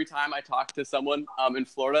almost every time I talk to someone in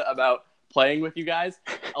Florida about playing with you guys.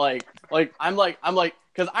 I'm like,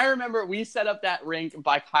 because I remember we set up that rink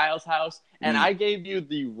by Kyle's house, and I gave you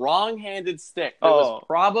the wrong-handed stick that was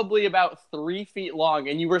probably about 3 feet long,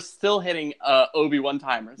 and you were still hitting Obi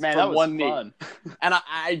one-timers. Man, from that was one fun. knee. And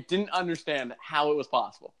I didn't understand how it was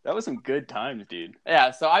possible. That was some good times, dude.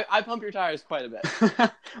 Yeah, so I pump your tires quite a bit.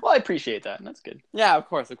 Well, I appreciate that. That's good. Yeah, of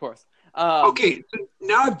course. Okay, so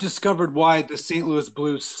now I've discovered why the St. Louis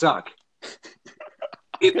Blues suck.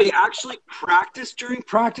 If they actually practice during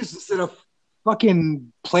practice instead of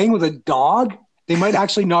fucking playing with a dog, they might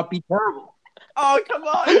actually not be terrible. Oh, come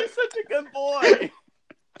on. You're such a good boy.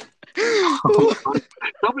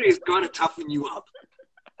 Somebody's got to toughen you up.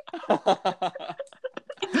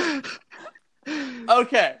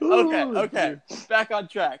 Okay. Back on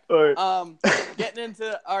track. All right. Getting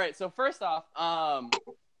into all right. So first off,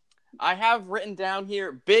 I have written down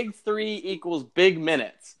here big 3 equals big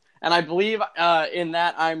minutes, and I believe in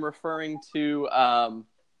that I'm referring to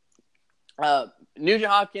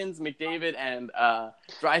Nugent Hopkins, McDavid, and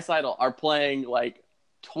Draisaitl are playing like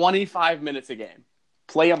 25 minutes a game.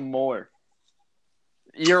 Play them more.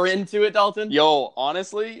 You're into it, Dalton? Yo,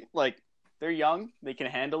 honestly, like, they're young. They can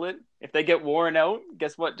handle it. If they get worn out,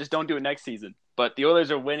 guess what? Just don't do it next season. But the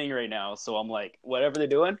Oilers are winning right now, so I'm like, whatever they're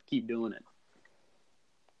doing, keep doing it.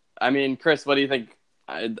 I mean, Chris, what do you think?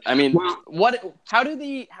 I mean, how do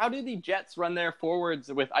the Jets run their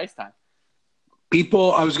forwards with ice time?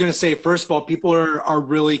 I was going to say, first of all, people are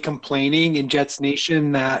really complaining in Jets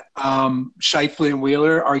Nation that Scheifele and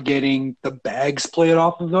Wheeler are getting the bags played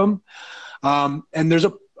off of them. And there's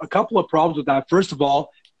a couple of problems with that. First of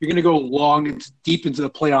all, you're going to go deep into the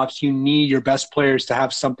playoffs. You need your best players to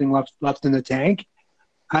have something left in the tank.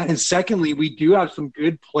 And secondly, we do have some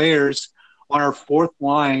good players on our 4th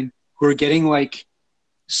line who are getting like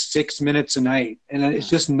 6 minutes a night, and it's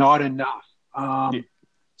just not enough.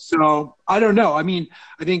 So I don't know. I mean,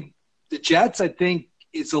 I think the Jets,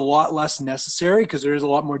 it's a lot less necessary because there is a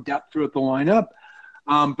lot more depth throughout the lineup.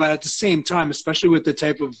 But at the same time, especially with the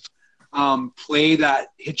type of play that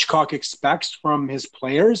Hitchcock expects from his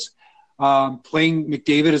players, playing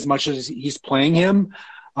McDavid as much as he's playing him,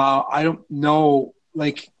 I don't know.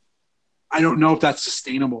 I don't know if that's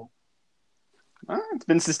sustainable. It's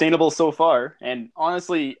been sustainable so far, and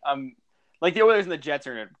honestly, like the Oilers and the Jets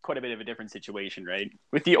are in quite a bit of a different situation, right?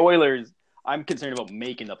 With the Oilers, I'm concerned about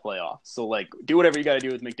making the playoffs. So, like, do whatever you got to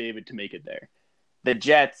do with McDavid to make it there. The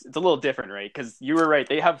Jets, it's a little different, right? Because you were right.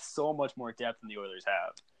 They have so much more depth than the Oilers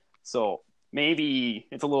have. So maybe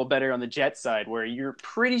it's a little better on the Jets side where you're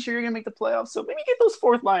pretty sure you're going to make the playoffs. So maybe get those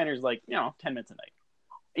 4th liners, 10 minutes a night,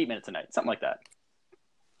 8 minutes a night, something like that.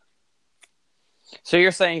 So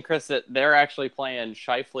you're saying, Chris, that they're actually playing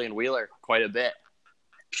Scheifele and Wheeler quite a bit?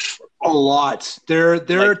 A lot.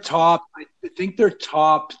 They're top. I think they're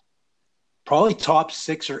probably top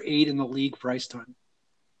 6 or 8 in the league for ice time.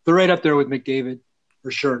 They're right up there with McDavid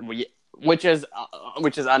for sure. Which is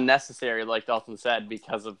unnecessary, like Dalton said,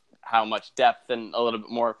 because of how much depth and a little bit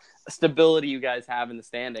more stability you guys have in the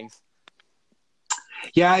standings.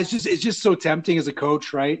 Yeah, it's just so tempting as a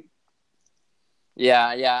coach, right? Yeah,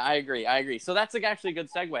 I agree. So that's actually a good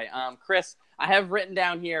segue. Chris, I have written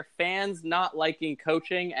down here, fans not liking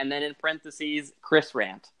coaching, and then in parentheses, Chris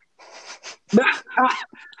rant. There's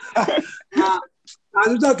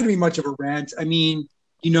not going to be much of a rant. I mean,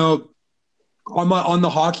 on the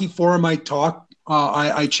hockey forum I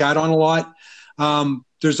chat on a lot.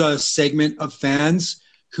 There's a segment of fans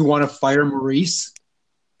who want to fire Maurice,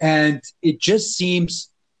 and it just seems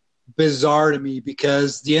bizarre to me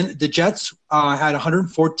because the Jets had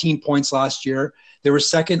 114 points last year. They were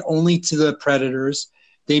second only to the Predators.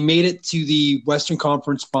 They made it to the Western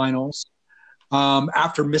Conference Finals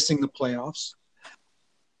after missing the playoffs.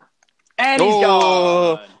 And he's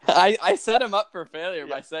gone. I set him up for failure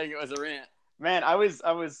by saying it was a rant. Man, I'm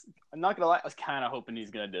not gonna lie, I was kind of hoping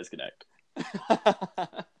he's gonna disconnect.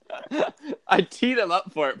 I teed him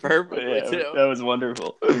up for it perfectly Yeah, too. that was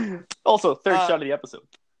wonderful. Also, third shot of the episode.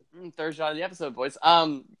 Third shot of the episode, boys.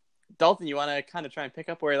 Dalton, you want to kind of try and pick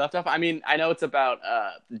up where he left off? I mean, I know it's about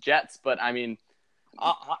the Jets, but I mean,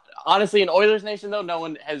 honestly, in Oilers Nation though, no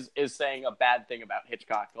one is saying a bad thing about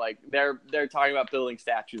Hitchcock. Like they're talking about building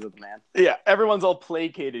statues of the man. Yeah, everyone's all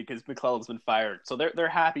placated because McClellan's been fired, so they're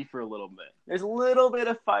happy for a little bit. There's a little bit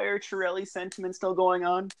of fire Chiarelli sentiment still going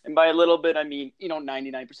on, and by a little bit, I mean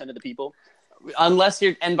 99% of the people. Unless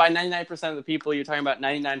and by 99% of the people, you're talking about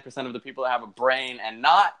 99% of the people that have a brain, and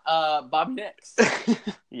not Bobby Nix.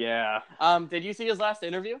 Yeah. Did you see his last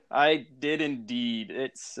interview? I did indeed.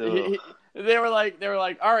 It's They were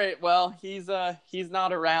like, all right, well, he's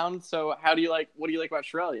not around. So what do you like about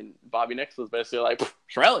Chiarelli? And Bobby Nix was basically like,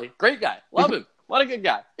 Chiarelli, great guy, love him, what a good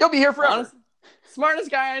guy. You'll be here forever. Honestly,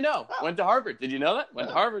 smartest guy I know. Went to Harvard. Did you know that? Went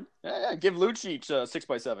to Harvard. Yeah. Give Lucic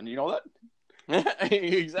 6x7. You know that?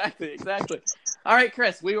 Exactly. All right,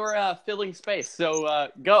 Chris, we were filling space, so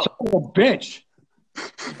go. Oh, bitch.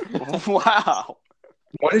 Wow.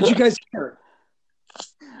 What did you guys hear?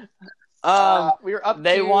 We were up.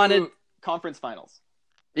 They wanted conference finals.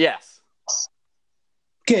 Yes.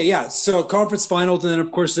 Okay, yeah. So conference finals, and then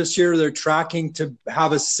of course this year they're tracking to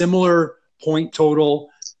have a similar point total.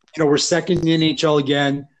 We're second in the NHL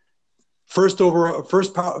again.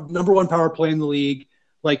 Number one power play in the league,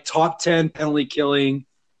 like top 10 penalty killing,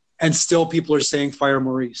 and still people are saying fire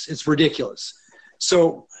Maurice. It's ridiculous.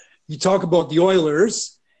 So you talk about the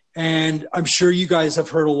Oilers, and I'm sure you guys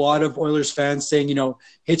have heard a lot of Oilers fans saying,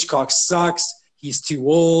 Hitchcock sucks. He's too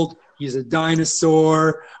old. He's a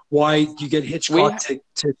dinosaur. Why do you get Hitchcock to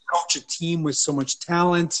coach a team with so much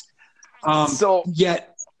talent?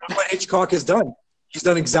 Yet what Hitchcock has done. He's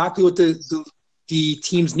done exactly what the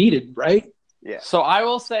teams needed, right? Yeah. So I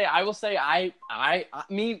will say,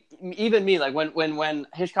 like when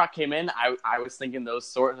Hitchcock came in, I was thinking those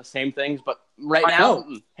sort of the same things, but right now,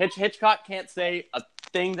 Hitchcock can't say a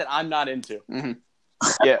thing that I'm not into. Mm-hmm.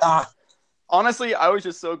 Yeah. Honestly, I was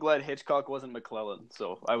just so glad Hitchcock wasn't McClellan,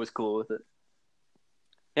 so I was cool with it.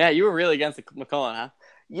 Yeah, you were really against McClellan, huh?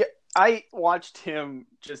 Yeah, I watched him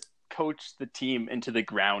just coach the team into the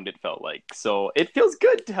ground, it felt like. So it feels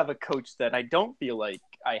good to have a coach that I don't feel like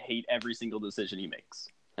I hate every single decision he makes.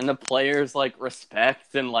 And the players,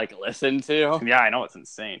 respect and, listen to. Yeah, I know, it's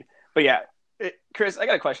insane. But yeah, Chris, I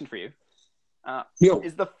got a question for you.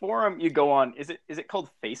 Is the forum you go on, is it called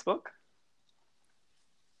Facebook?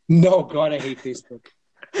 No, God, I hate Facebook.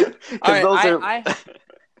 All right,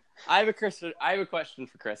 I have a question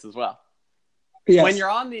for Chris as well. Yes. When you're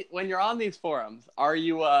on these forums, are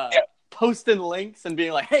you posting links and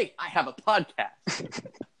being like, "Hey, I have a podcast"?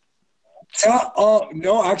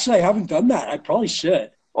 No, actually, I haven't done that. I probably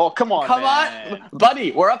should. Oh, come on,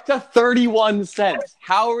 buddy. We're up to 31 cents.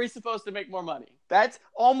 How are we supposed to make more money? That's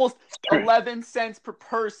almost 11 cents per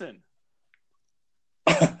person.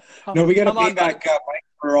 No, we got to pay back Mike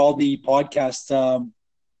for all the podcast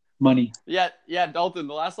money. Yeah, Dalton.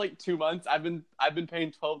 The last 2 months, I've been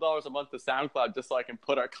paying $12 a month to SoundCloud just so I can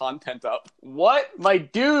put our content up. What, my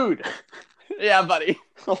dude? Yeah, buddy.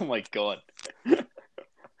 Oh my god.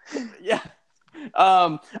 Yeah.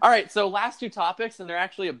 All right. So last two topics, and they're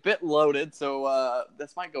actually a bit loaded. So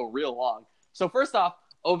this might go real long. So first off,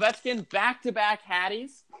 Ovechkin back-to-back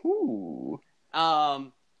Hatties. Ooh.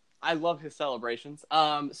 I love his celebrations.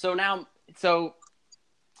 So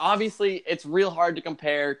obviously it's real hard to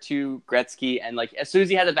compare to Gretzky, and as soon as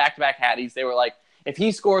he had the back-to-back Hatties, they were like, if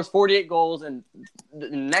he scores 48 goals in the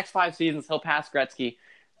next 5 seasons, he'll pass Gretzky.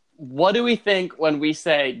 What do we think when we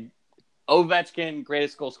say Ovechkin,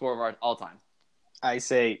 greatest goal scorer of all time? I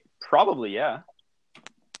say probably, yeah.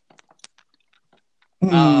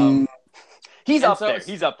 He's up there.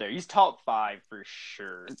 He's up there. He's top 5 for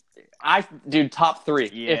sure. Top 3,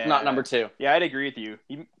 if not number 2. Yeah, I'd agree with you.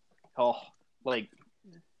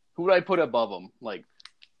 Who would I put above him?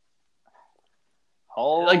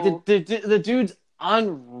 The dude's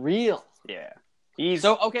unreal. Yeah.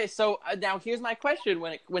 So now here's my question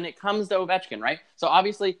when it comes to Ovechkin, right? So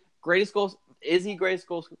obviously, is he greatest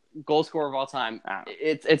goal scorer of all time?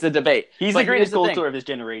 It's a debate. He's the greatest goal scorer of his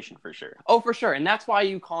generation for sure. Oh, for sure, and that's why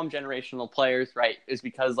you call them generational players, right? Is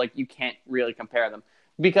because you can't really compare them.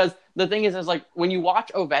 Because the thing is when you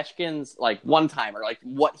watch Ovechkin's one timer,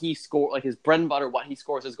 what he scored, his bread and butter, what he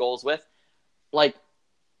scores his goals with,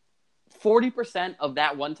 40% of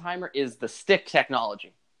that one timer is the stick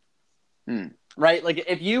technology. Right?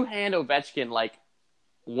 If you hand Ovechkin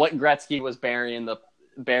what Gretzky was burying the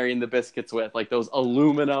biscuits with, those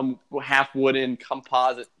aluminum half wooden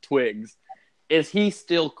composite twigs, is he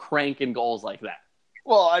still cranking goals like that?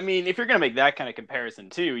 Well, I mean, if you're going to make that kind of comparison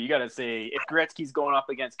too, you got to say if Gretzky's going up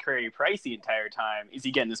against Carey Price the entire time, is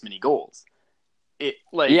he getting this many goals?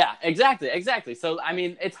 Yeah, exactly. So I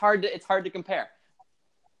mean, it's hard to compare.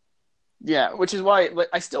 Yeah, which is why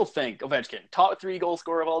I still think Ovechkin, top 3 goal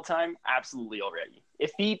scorer of all time, absolutely already.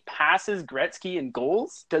 If he passes Gretzky in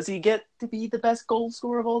goals, does he get to be the best goal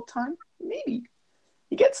scorer of all time? Maybe.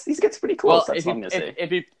 He gets pretty close. That's what I'm gonna say.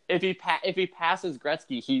 If he passes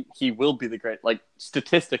Gretzky, he will be the great, like,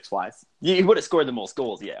 statistics wise. He would have scored the most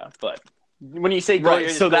goals, yeah. But when you say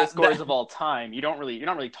greatest goal scorers of all time, you're not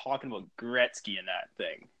really talking about Gretzky in that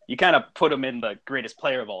thing. You kind of put him in the greatest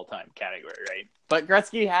player of all time category, right? But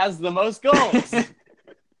Gretzky has the most goals.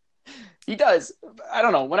 He does. I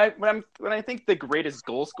don't know. When I think the greatest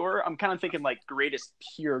goal scorer, I'm kind of thinking like greatest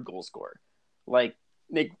pure goal scorer. Like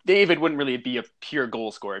David wouldn't really be a pure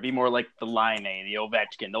goal scorer. It'd be more like the Laine, the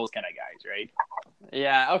Ovechkin, those kind of guys, right?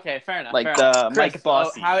 Yeah. Okay. Fair enough. Like Mike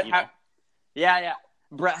Bossy. Yeah.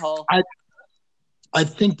 Brett Hull. I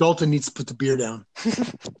think Dalton needs to put the beer down.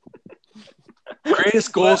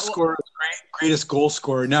 Greatest goal scorer, greatest goal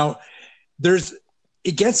scorer. Now,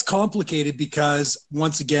 it gets complicated because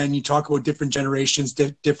once again, you talk about different generations,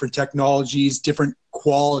 different technologies, different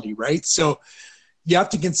quality, right? So you have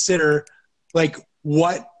to consider like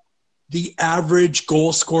what the average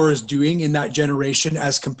goal scorer is doing in that generation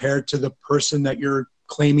as compared to the person that you're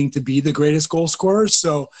claiming to be the greatest goal scorer.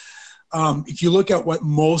 So if you look at what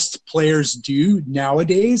most players do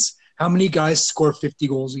nowadays, how many guys score 50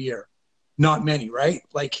 goals a year? Not many, right?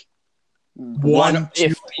 Like one,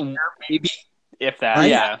 two a year, maybe. If that, right?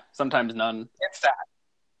 Yeah. Sometimes none. If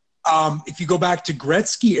that. If you go back to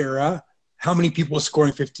Gretzky era, how many people were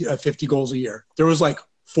scoring 50 goals a year? There was like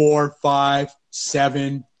 4, 5,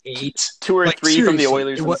 7, 8. 2 or 3 from the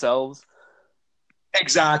Oilers themselves.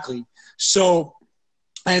 Exactly. So,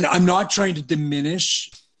 and I'm not trying to diminish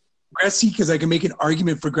Gretzky because I can make an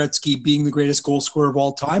argument for Gretzky being the greatest goal scorer of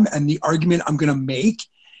all time. And the argument I'm going to make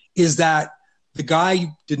is that the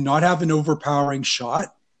guy did not have an overpowering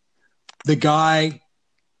shot. The guy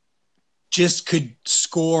just could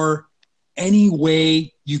score any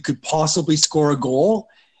way you could possibly score a goal.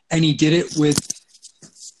 And he did it with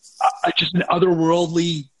just an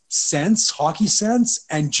otherworldly sense, hockey sense,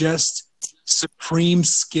 and just supreme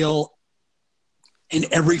skill in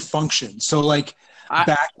every function. So like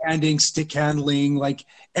backhanding, stick handling, like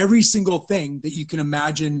every single thing that you can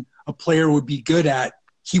imagine a player would be good at,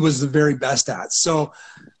 he was the very best at. So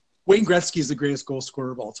Wayne Gretzky is the greatest goal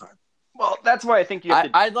scorer of all time. Well, that's why I think you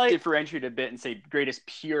have to differentiate a bit and say greatest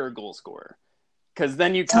pure goal scorer. Because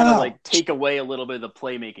then you kind of like take away a little bit of the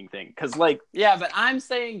playmaking thing. Because yeah, but I'm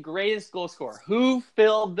saying greatest goal scorer. Who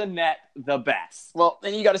filled the net the best? Well,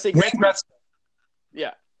 then you got to say Wayne Gretzky.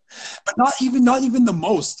 Yeah, but not even the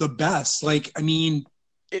most, the best. Like, I mean,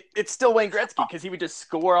 it's still Wayne Gretzky because he would just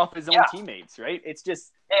score off his own teammates, right? It's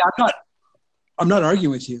just hey, I'm not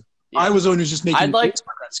arguing with you. Yeah. I was the one who's just making Gretzky.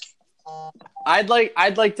 I'd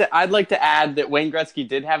like to add that Wayne Gretzky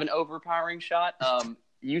did have an overpowering shot.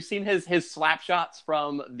 You seen his slap shots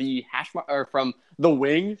from the from the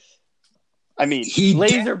wing? I mean,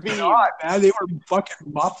 laser beam. Man, they were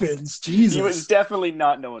fucking muffins. Jesus, he was definitely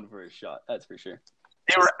not known for his shot. That's for sure.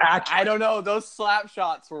 They were accurate. I don't know. Those slap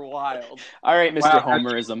shots were wild. All right, Mr.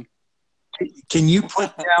 Homerism. Can you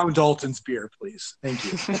put down Dalton's beer, please? Thank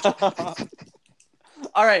you.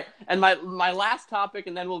 All right, and my last topic,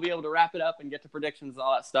 and then we'll be able to wrap it up and get to predictions and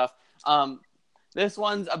all that stuff. This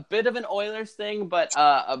one's a bit of an Oilers thing, but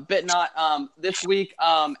a bit not. This week,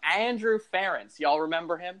 Andrew Ference, y'all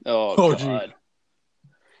remember him? Oh God. Gee.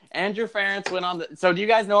 Andrew Ference went on the. So, do you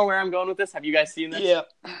guys know where I'm going with this? Have you guys seen this? Yeah.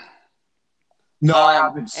 No, I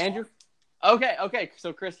haven't. Andrew. Okay.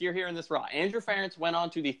 So, Chris, you're hearing this raw. Andrew Ference went on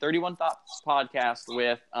to the 31 Thoughts podcast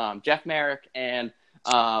with Jeff Merrick and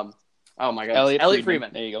oh my God, Elliot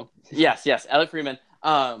Friedman. There you go. Yes, Elliot Friedman.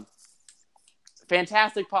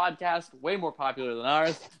 Fantastic podcast, way more popular than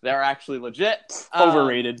ours. They're actually legit.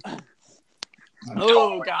 Overrated. Got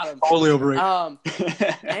him. Totally overrated.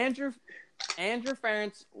 Andrew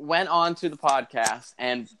Ference went on to the podcast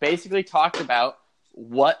and basically talked about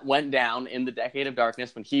what went down in the Decade of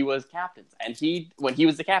Darkness when he was captain. And when he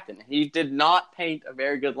was the captain, he did not paint a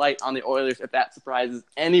very good light on the Oilers, if that surprises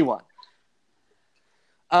anyone.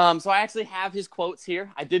 So I actually have his quotes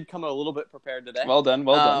here. I did come a little bit prepared today. Well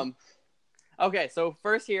done. Okay, so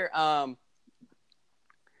first here,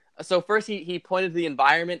 he pointed to the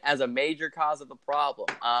environment as a major cause of the problem.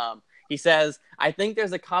 He says, I think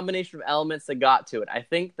there's a combination of elements that got to it. I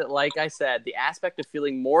think that, like I said, the aspect of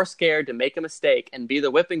feeling more scared to make a mistake and be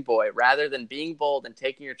the whipping boy rather than being bold and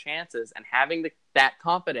taking your chances and having that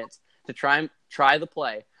confidence to try try the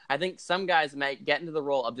play. I think some guys might get into the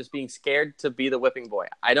role of just being scared to be the whipping boy.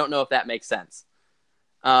 I don't know if that makes sense.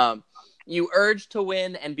 You urge to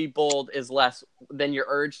win and be bold is less than your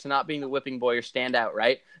urge to not being the whipping boy or stand out,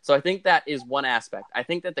 right? So I think that is one aspect. I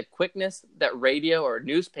think that the quickness that radio or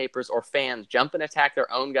newspapers or fans jump and attack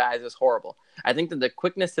their own guys is horrible. I think that the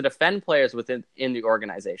quickness to defend players within the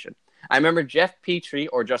organization. I remember Jeff Petrie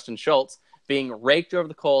or Justin Schultz being raked over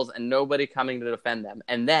the coals and nobody coming to defend them,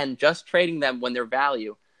 and then just trading them when their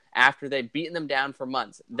value after they've beaten them down for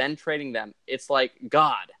months, then trading them. It's like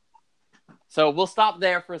God. So we'll stop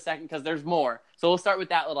there for a second because there's more. So we'll start with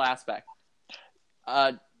that little aspect.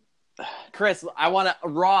 Chris, I want to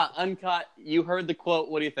raw, uncut. You heard the quote.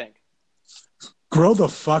 What do you think? Grow the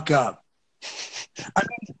fuck up. I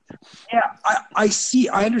mean, yeah,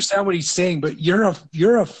 I understand what he's saying, but you're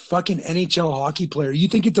a fucking NHL hockey player. You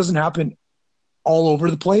think it doesn't happen all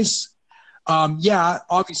over the place? Yeah,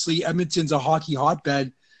 obviously Edmonton's a hockey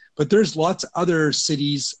hotbed, but there's lots of other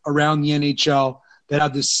cities around the NHL that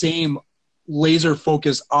have the same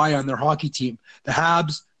laser-focused eye on their hockey team. The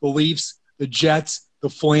Habs, the Leafs, the Jets, the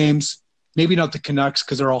Flames, maybe not the Canucks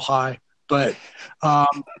because they're all high, but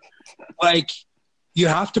like you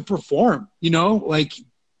have to perform, like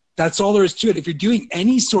that's all there is to it. If you're doing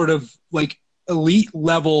any sort of like elite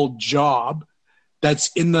level job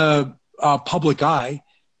that's in the public eye,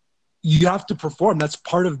 you have to perform. That's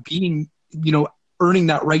part of being, earning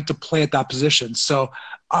that right to play at that position. So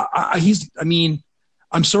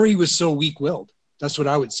I'm sorry he was so weak-willed. That's what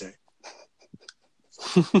I would say.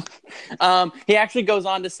 He actually goes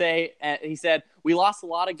on to say, he said, we lost a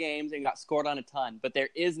lot of games and got scored on a ton, but there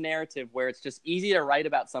is narrative where it's just easy to write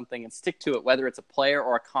about something and stick to it, whether it's a player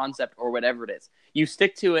or a concept or whatever it is. You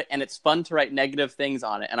stick to it, and it's fun to write negative things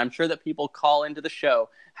on it, and I'm sure that people call into the show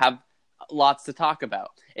have lots to talk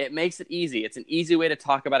about. It makes it easy. It's an easy way to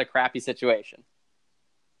talk about a crappy situation.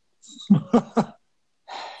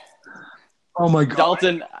 Oh my God,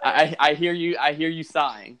 Dalton, I hear you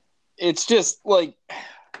sighing. It's just like,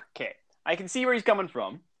 okay, I can see where he's coming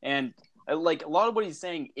from, and like a lot of what he's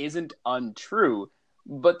saying isn't untrue,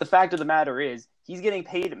 but the fact of the matter is he's getting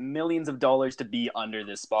paid millions of dollars to be under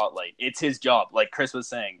this spotlight. It's his job, like Chris was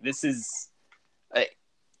saying. This is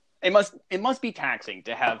it must be taxing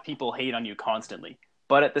to have people hate on you constantly,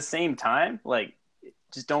 but at the same time, like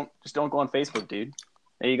just don't go on Facebook, dude.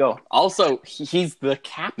 There you go. Also, he's the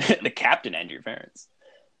captain. The captain, Andrew Ferentz.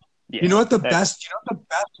 Yes, you know what the best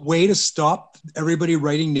way to stop everybody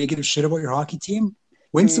writing negative shit about your hockey team?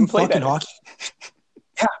 Win some fucking better. Hockey.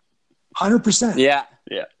 Yeah, 100%. Yeah.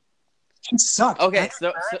 He sucked. Okay,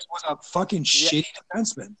 so was a fucking shitty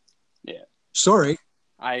defenseman. Yeah. Sorry.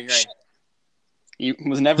 I agree. He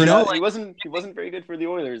was never. He wasn't very good for the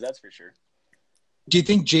Oilers. That's for sure. Do you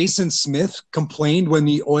think Jason Smith complained when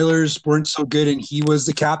the Oilers weren't so good and he was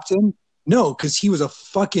the captain? No, because he was a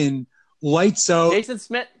fucking lights out. Jason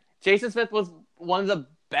Smith was one of the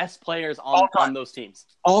best players on those teams.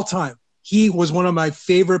 All time. He was one of my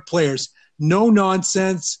favorite players. No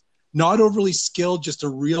nonsense, not overly skilled, just a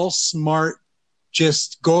real smart,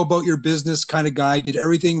 just go about your business kind of guy. Did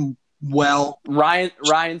everything well.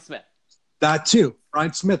 Ryan Smith. That too.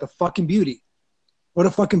 Ryan Smith, a fucking beauty. What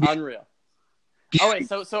a fucking beauty. Unreal. Beauty. Oh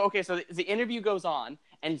wait, so the interview goes on,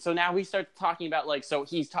 and so now we start talking about like so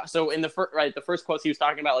in the first quotes he was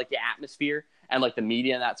talking about like the atmosphere and like the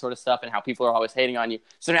media and that sort of stuff and how people are always hating on you.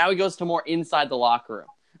 So now he goes to more inside the locker room.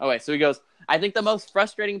 Okay, so he goes, I think the most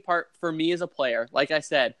frustrating part for me as a player, like I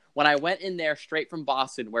said, when I went in there straight from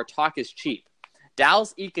Boston where talk is cheap.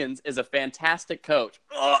 Dallas Eakins is a fantastic coach.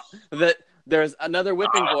 There's another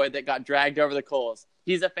whipping boy that got dragged over the coals.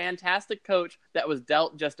 He's a fantastic coach that was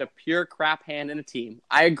dealt just a pure crap hand in a team.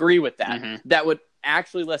 I agree with that. Mm-hmm. That would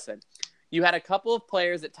actually listen. You had a couple of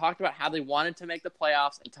players that talked about how they wanted to make the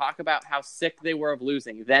playoffs and talk about how sick they were of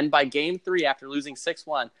losing. Then by game 3, after losing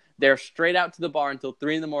 6-1, they're straight out to the bar until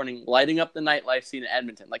 3 a.m, lighting up the nightlife scene in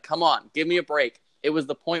Edmonton. Like, come on, give me a break. It was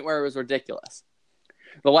the point where it was ridiculous.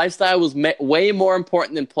 The lifestyle was way more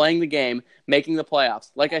important than playing the game, making the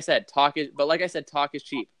playoffs. Like I said, talk is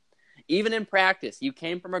cheap. Even in practice, you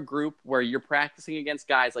came from a group where you're practicing against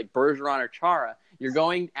guys like Bergeron or Chara. You're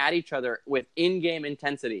going at each other with in-game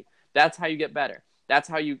intensity. That's how you get better. That's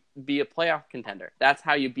how you be a playoff contender. That's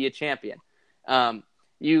how you be a champion.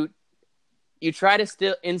 You try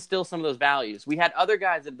to instill some of those values. We had other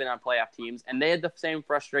guys that had been on playoff teams, and they had the same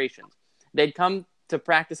frustrations. They'd come to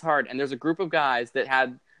practice hard, and there's a group of guys that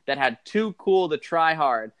had too cool to try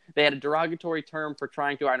hard. They had a derogatory term for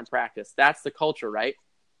trying too hard in practice. That's the culture, right?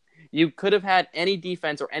 You could have had any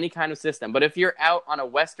defense or any kind of system, but if you're out on a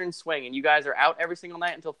Western swing and you guys are out every single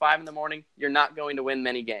night until 5 a.m, you're not going to win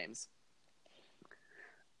many games.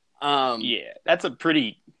 Yeah, that's a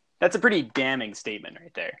pretty damning statement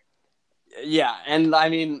right there. Yeah, and I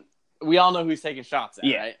mean, we all know who's taking shots at,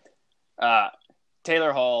 Yeah. right?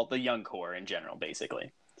 Taylor Hall, the young core in general,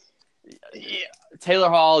 basically. Yeah. Taylor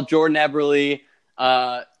Hall, Jordan Eberle.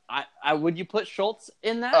 I would you put Schultz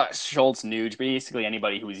in that? Schultz, Nuge, basically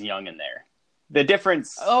anybody who's young in there. The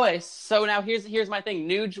difference. Oh, wait, so now here's my thing.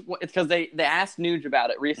 Nuge, it's because they asked Nuge about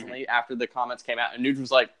it recently after the comments came out, and Nuge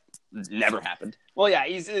was like, "Never happened." Well, yeah,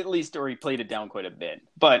 he's at least, or he played it down quite a bit.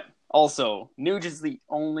 But also, Nuge is the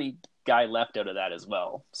only guy left out of that as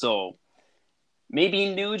well. So maybe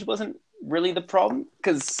Nuge wasn't really the problem,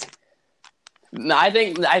 because No, I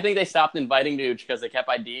think they stopped inviting Nuge because they kept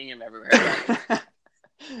IDing him everywhere.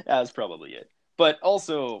 that's probably it. But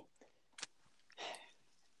also,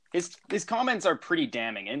 his comments are pretty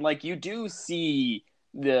damning, and like you do see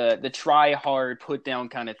the try hard, put down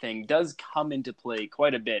kind of thing does come into play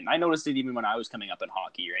quite a bit. And I noticed it even when I was coming up in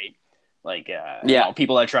hockey, right? Like, you know,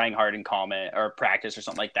 people are trying hard in comment or practice or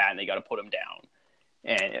something like that, and they got to put them down.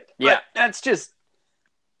 And that's just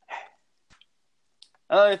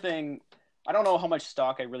another thing. I don't know how much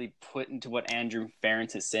stock I really put into what Andrew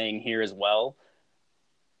Ference is saying here as well,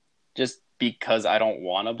 just because I don't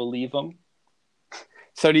want to believe him.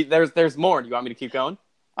 So there's more. Do you want me to keep going?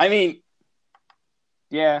 I mean,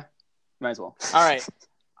 yeah, might as well. All right.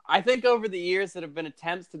 I think over the years there have been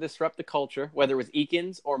attempts to disrupt the culture, whether it was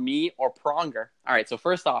Eakins or me or Pronger. All right, so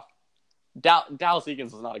first off, Dallas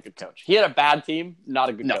Eakins was not a good coach. He had a bad team, not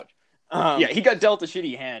a good coach. Yeah, he got dealt a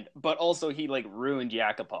shitty hand, but also he like ruined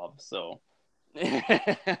Yakupov. So,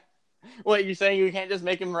 what, you're saying you can't just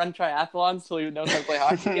make him run triathlons till he knows how to play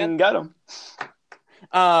hockey again? Got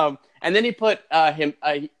him. And then he put him.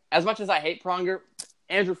 As much as I hate Pronger,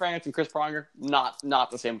 Andrew Ference and Chris Pronger, not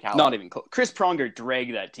the same caliber. Not even close. Chris Pronger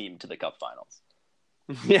dragged that team to the Cup Finals.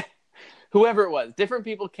 Yeah, whoever it was, different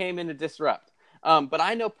people came in to disrupt. But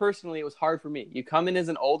I know personally it was hard for me. You come in as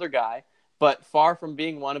an older guy, but far from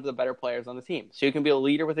being one of the better players on the team. So you can be a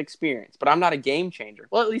leader with experience, but I'm not a game changer.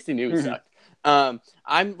 Well, at least he knew he sucked.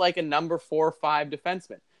 I'm like a number 4 or 5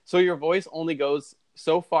 defenseman. So your voice only goes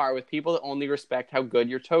so far with people that only respect how good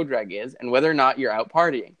your toe drag is and whether or not you're out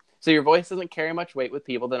partying. So your voice doesn't carry much weight with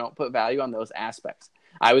people that don't put value on those aspects.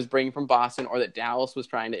 I was bringing from Boston or that Dallas was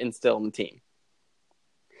trying to instill in the team.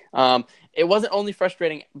 It wasn't only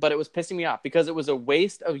frustrating, but it was pissing me off because it was a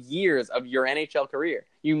waste of years of your NHL career.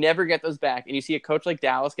 You never get those back, and you see a coach like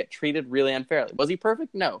Dallas get treated really unfairly. Was he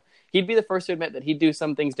perfect? No. He'd be the first to admit that he'd do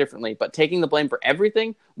some things differently, but taking the blame for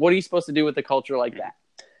everything, what are you supposed to do with a culture like that?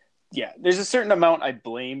 Yeah, there's a certain amount I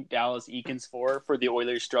blame Dallas Eakins for the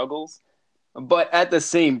Oilers' struggles, but at the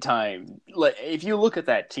same time, like if you look at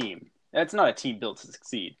that team, that's not a team built to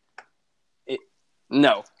succeed.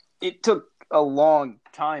 It took a long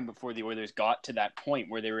time before the Oilers got to that point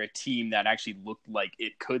where they were a team that actually looked like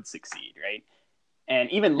it could succeed, right? And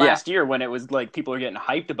even last year when it was like people were getting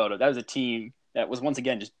hyped about it, that was a team that was once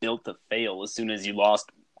again just built to fail as soon as you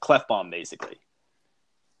lost Clefbaum, basically.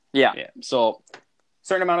 Yeah. So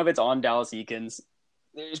certain amount of it's on Dallas Eakins.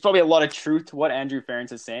 There's probably a lot of truth to what Andrew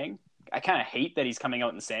Ference is saying. I kind of hate that he's coming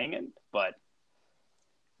out and saying it, but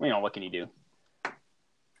you know, what can you do?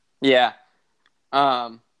 Yeah.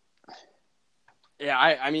 Yeah,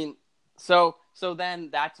 I mean, so then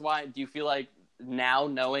that's why, do you feel like now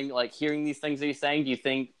knowing, like hearing these things that he's saying, do you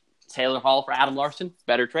think Taylor Hall for Adam Larsson,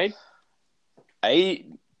 better trade? I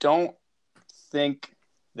don't think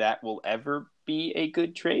that will ever be a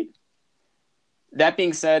good trade. That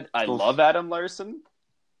being said, I love Adam Larsson.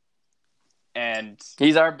 And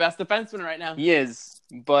he's our best defenseman right now. He is,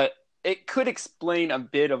 but it could explain a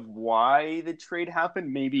bit of why the trade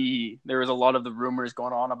happened. Maybe there was a lot of the rumors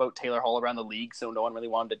going on about Taylor Hall around the league, so no one really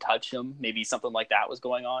wanted to touch him. Maybe something like that was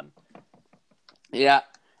going on. Yeah.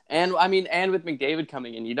 And I mean, and with McDavid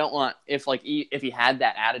coming in, you don't want, if he had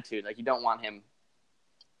that attitude, like you don't want him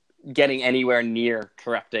getting anywhere near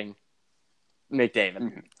corrupting McDavid.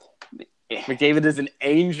 Mm-hmm. McDavid is an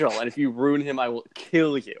angel, and if you ruin him, I will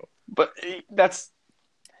kill you. But that's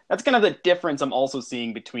kind of the difference I'm also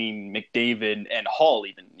seeing between McDavid and Hall,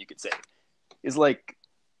 even, you could say. Is like,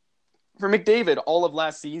 for McDavid, all of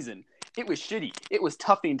last season, it was shitty. It was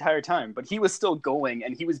tough the entire time, but he was still going,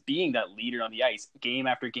 and he was being that leader on the ice game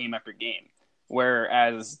after game after game.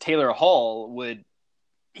 Whereas Taylor Hall would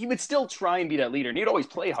still try and be that leader, and he'd always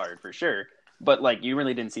play hard, for sure. But, like, you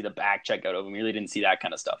really didn't see the back check out of him. You really didn't see that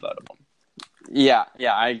kind of stuff out of him. Yeah,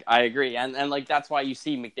 I agree. And like, that's why you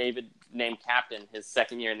see McDavid named captain his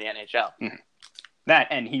second year in the NHL. Mm-hmm. That,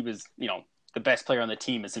 and he was, the best player on the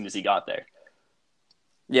team as soon as he got there.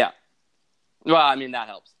 Yeah. Well, I mean, that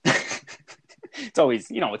helps. It's always,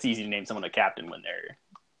 it's easy to name someone a captain when they're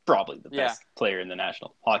probably the Yeah. best player in the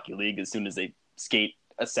National Hockey League as soon as they skate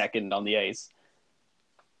a second on the ice.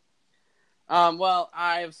 Well,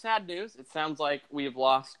 I have sad news. It sounds like we've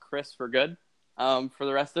lost Chris for good for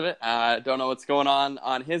the rest of it. I don't know what's going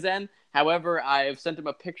on his end. However, I have sent him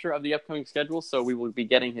a picture of the upcoming schedule, so we will be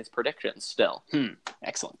getting his predictions still.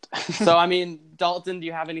 Excellent. So, I mean, Dalton, do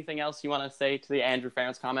you have anything else you want to say to the Andrew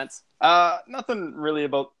Ference comments? Nothing really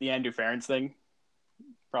about the Andrew Ference thing,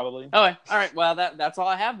 probably. Okay, all right. Well, that's all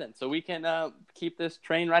I have then. So we can keep this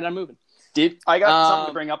train right on moving. I got something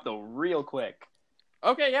to bring up, though, real quick.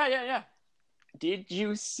 Okay, yeah. Did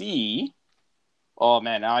you see... Oh,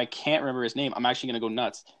 man, now I can't remember his name. I'm actually going to go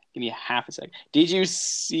nuts. Give me half a sec. Did you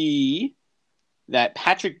see that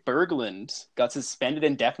Patrick Berglund got suspended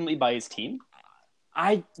indefinitely by his team?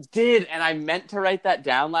 I did, and I meant to write that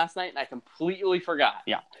down last night, and I completely forgot.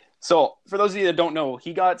 Yeah. So, for those of you that don't know,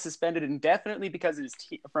 he got suspended indefinitely because of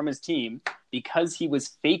from his team because he was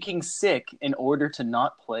faking sick in order to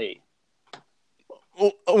not play.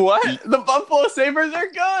 What? The Buffalo Sabres are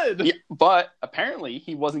good! Yeah, but apparently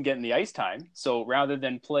he wasn't getting the ice time, so rather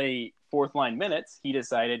than play fourth-line minutes, he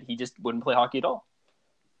decided he just wouldn't play hockey at all.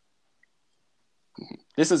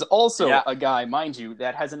 This is also a guy, mind you,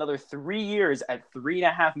 that has another 3 years at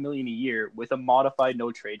 $3.5 million a year with a modified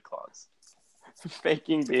no-trade clause.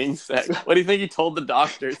 Faking being sick. What do you think he told the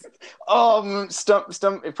doctors?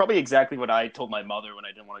 Probably exactly what I told my mother when I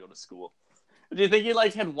didn't want to go to school. Do you think he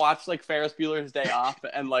had watched Ferris Bueller's Day Off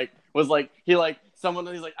and was someone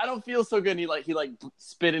he's like, I don't feel so good, and he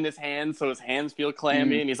spit in his hands so his hands feel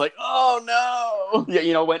clammy and he's like, oh no.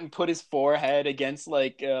 Yeah, went and put his forehead against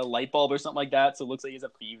a light bulb or something like that so it looks like he has a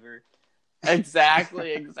fever.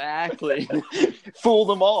 Exactly. Fool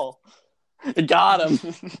them all. Got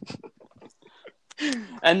him.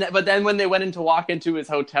 But then when they went in to walk into his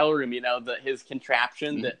hotel room, his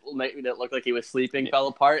contraption that made it look like he was sleeping fell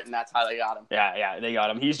apart, and that's how they got him. Yeah, they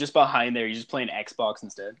got him. He's just behind there. He's just playing Xbox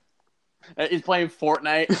instead. He's playing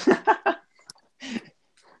Fortnite.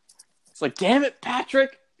 It's like, damn it,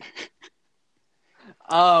 Patrick.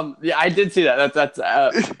 Yeah, I did see that. That's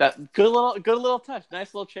that good little touch.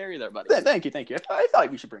 Nice little cherry there, buddy. Thank you. I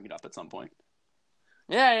thought we should bring it up at some point.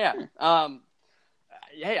 Yeah.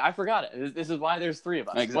 Hey, I forgot it. This is why there's 3 of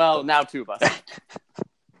us. Exactly. Well, now 2 of us.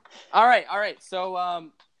 All right.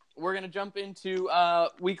 So we're going to jump into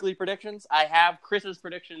weekly predictions. I have Chris's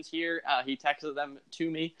predictions here. He texted them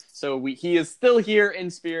to me. So he is still here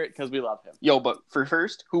in spirit because we love him. Yo, but for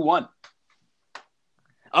first, who won?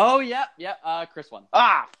 Oh, yeah. Chris won.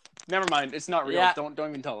 Never mind. It's not real. Yeah. Don't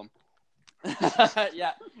even tell him.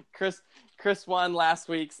 Yeah, Chris won last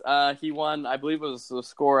week's. He won, I believe it was a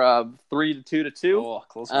score of 3-2 to 2. Oh,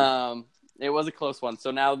 close one. It was a close one. So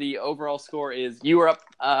now the overall score is you are up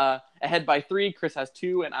ahead by 3. Chris has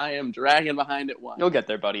 2, and I am dragging behind at 1. You'll get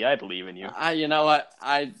there, buddy. I believe in you. You know what?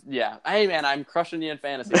 Hey, man, I'm crushing you in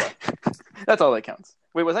fantasy. That's all that counts.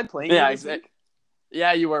 Wait, was I playing? Yeah, exactly.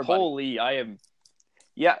 Yeah, you were. Holy, I am.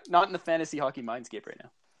 Yeah, not in the fantasy hockey mindscape right now.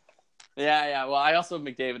 Yeah. Well, I also have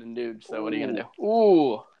McDavid and Nuge, so what are you going to do?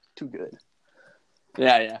 Ooh, too good.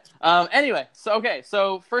 Yeah. Anyway,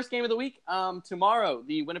 so first game of the week. Tomorrow,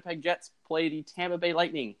 the Winnipeg Jets play the Tampa Bay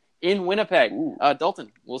Lightning in Winnipeg.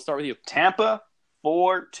 Dalton, we'll start with you. Tampa,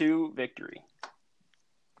 4-2 victory.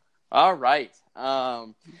 All right. Yeah.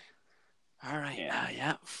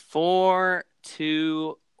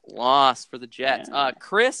 4-2 loss for the Jets. Yeah.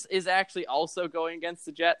 Chris is actually also going against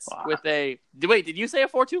the Jets with a... Wait, did you say a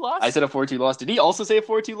 4-2 loss? I said a 4-2 loss. Did he also say a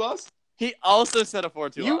 4-2 loss? He also said a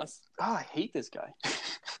 4-2 loss. Oh, I hate this guy.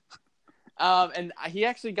 And he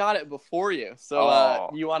actually got it before you.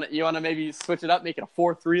 So you want to maybe switch it up, make it a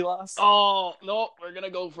 4-3 loss? Oh, no, we're going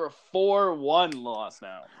to go for a 4-1 loss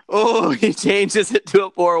now. Oh, he changes it to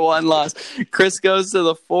a 4-1 loss. Chris goes to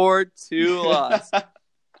the 4-2 loss.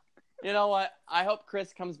 You know what? I hope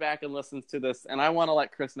Chris comes back and listens to this, and I want to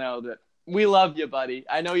let Chris know that we love you, buddy.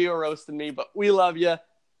 I know you were roasting me, but we love you.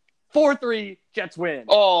 4-3, Jets win.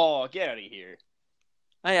 Oh, get out of here.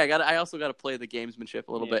 Hey, I also got to play the gamesmanship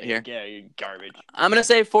a little bit here. Yeah, you garbage. I'm going to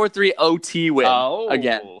say 4-3 OT win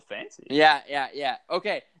again. Oh, fancy. Yeah.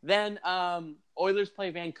 Okay, then Oilers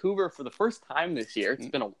play Vancouver for the first time this year. It's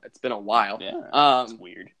been a while. Yeah, it's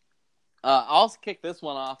weird. I'll kick this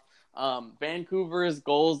one off. Vancouver's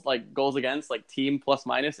goals against, team plus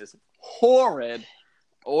minus is horrid.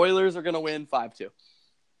 Oilers are going to win 5-2.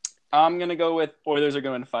 I'm going to go with Oilers are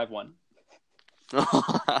going 5-1.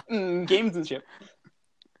 Gamesmanship.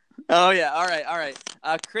 Oh, yeah. All right.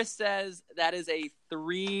 Chris says that is a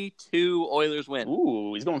 3-2 Oilers win.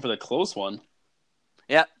 Ooh, he's going for the close one.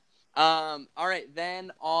 Yep. All right.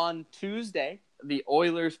 Then on Tuesday, the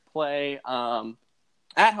Oilers play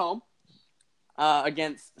at home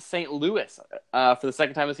against St. Louis for the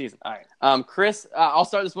second time this season. All right. Chris, I'll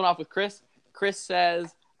start this one off with Chris. Chris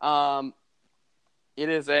says it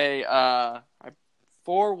is a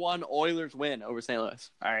 4-1 Oilers win over St. Louis.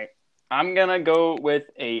 All right. I'm going to go with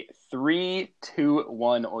a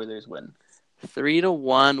 3-1 Oilers win.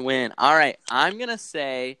 3-1 win. All right. I'm going to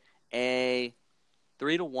say a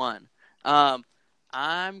 3-1. I'm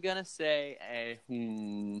going to say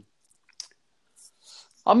I'm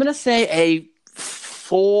going to say a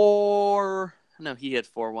 4. No, he hit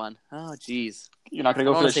 4-1. Oh, jeez. You're not going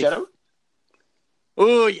to go for the shutout?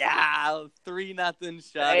 Oh, yeah. 3-0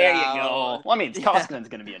 shutout. There you go. Well, I mean, Koskinen's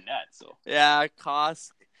going to be a net, so. Yeah,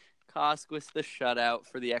 Kosk with the shutout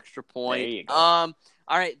for the extra point. There you go. All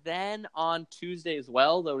right, then on Tuesday as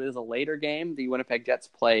well, though it is a later game, the Winnipeg Jets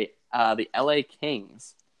play the LA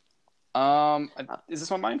Kings. Is this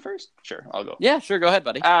one mine first? Sure, I'll go. Yeah, sure. Go ahead,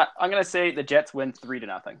 buddy. I'm going to say the Jets win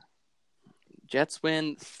 3-0. Jets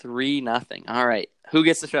win 3-0. All right. Who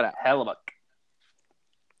gets the shutout? Hellebuck.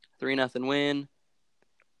 3-0 win.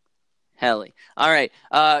 Helly. All right.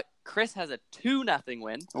 Chris has a 2-0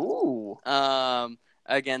 win. Ooh.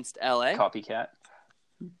 Against LA. Copycat.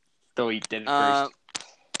 Though he did it first.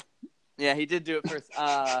 Yeah, he did do it first.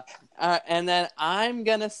 And then I'm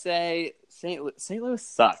gonna say St. Louis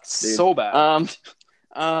sucks, dude. So bad.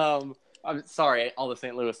 I'm sorry, all the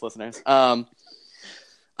St. Louis listeners. I'm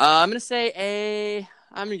gonna say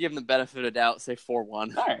I'm gonna give them the benefit of the doubt. Say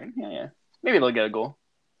 4-1. All right. Yeah. Maybe they'll get a goal.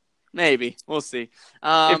 Maybe we'll see.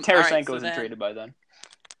 If Tarasenko right, so isn't traded by then.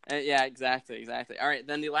 Yeah, exactly. All right,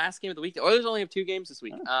 then the last game of the week. The Oilers only have 2 games this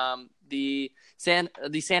week. The San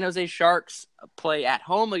Jose Sharks play at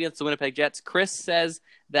home against the Winnipeg Jets. Chris says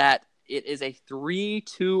that it is a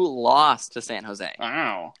 3-2 loss to San Jose.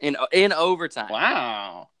 Wow. In overtime.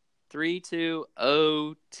 Wow. 3-2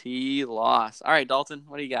 OT loss. All right, Dalton,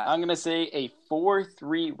 what do you got? I'm going to say a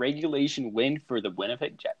 4-3 regulation win for the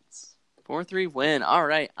Winnipeg Jets. 4-3 win. All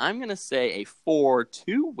right, I'm going to say a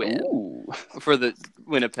 4-2 win for the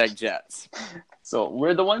Winnipeg Jets. So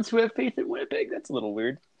we're the ones who have faith in Winnipeg? That's a little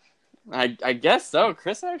weird. I guess so.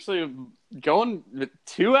 Chris actually going with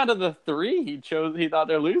 2 out of the 3 he thought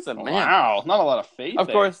they're losing. Man. Wow, not a lot of faith. Of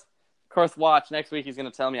course, watch. Next week he's going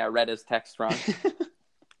to tell me I read his text wrong.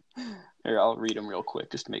 Here, I'll read them real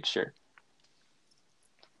quick just to make sure.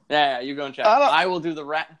 Yeah, you go and check. I will do the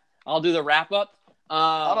wrap. I'll do the wrap up.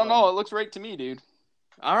 I don't know. It looks right to me, dude.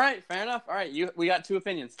 All right, fair enough. All right, we got 2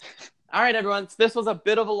 opinions. All right, everyone. This was a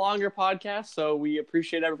bit of a longer podcast, so we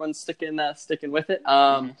appreciate everyone sticking with it.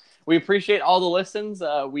 We appreciate all the listens.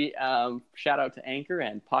 We shout out to Anchor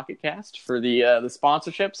and Pocket Cast for the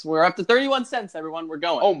sponsorships. We're up to 31 cents, everyone. We're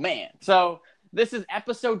going. Oh man! So this is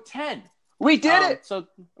episode 10. We did it. So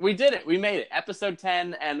we did it. We made it. Episode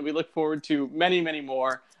 10, and we look forward to many, many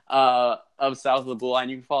more of South of the Blue Line.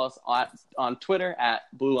 You can follow us on Twitter at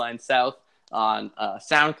Blue Line South, on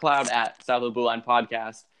SoundCloud at South of the Blue Line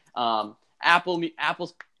Podcast, Apple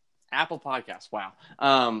Podcasts. Wow.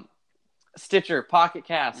 Stitcher, Pocket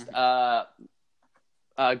Cast, Google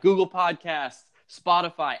Podcasts,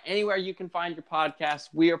 Spotify, anywhere you can find your podcast,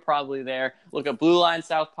 we are probably there. Look at Blue Line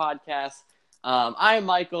South Podcast. I am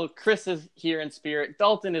Michael. Chris is here in spirit.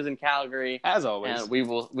 Dalton is in Calgary. As always. And we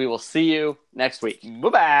will see you next week.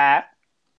 Bye-bye.